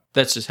Rome.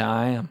 That's just how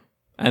I am.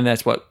 And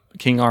that's what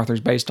King Arthur's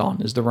based on,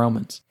 is the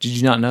Romans. Did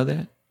you not know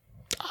that?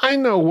 I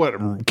know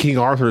what King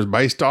Arthur is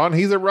based on.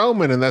 He's a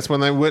Roman, and that's when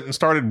they went and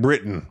started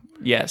Britain.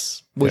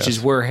 Yes, which Yes.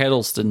 is where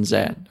Huddleston's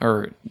at,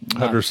 or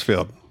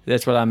Huddersfield.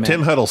 that's what I meant.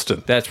 Tim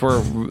Huddleston. That's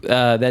where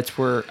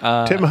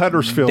Tim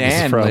Huddersfield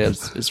Dan is from.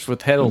 lives. Is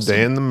with Huddleston.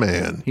 Dan the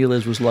man. He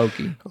lives with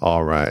Loki.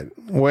 All right.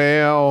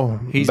 Well,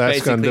 He's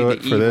that's going to do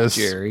basically it for the evil this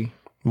Jerry.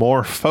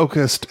 more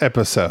focused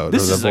episode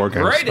This of the is a Board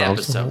Game great Snobs.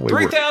 episode. We were-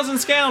 3,000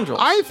 Scoundrels.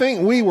 I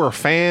think we were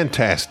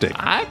fantastic.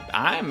 I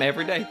am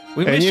every day.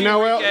 We And miss you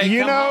know, Ricky. you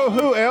Come know on.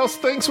 who else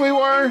thinks we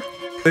were?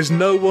 There's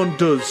no one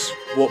does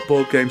what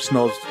Board Game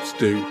Snobs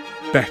do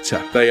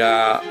better. They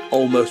are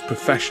almost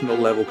professional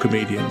level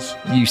comedians.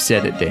 You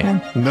said it,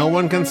 Dan. No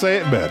one can say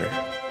it better.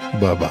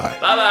 Bye-bye.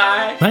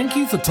 Bye-bye. Thank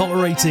you for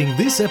tolerating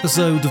this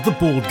episode of the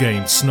Board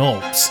Game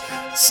Snobs.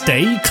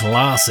 Stay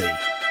classy.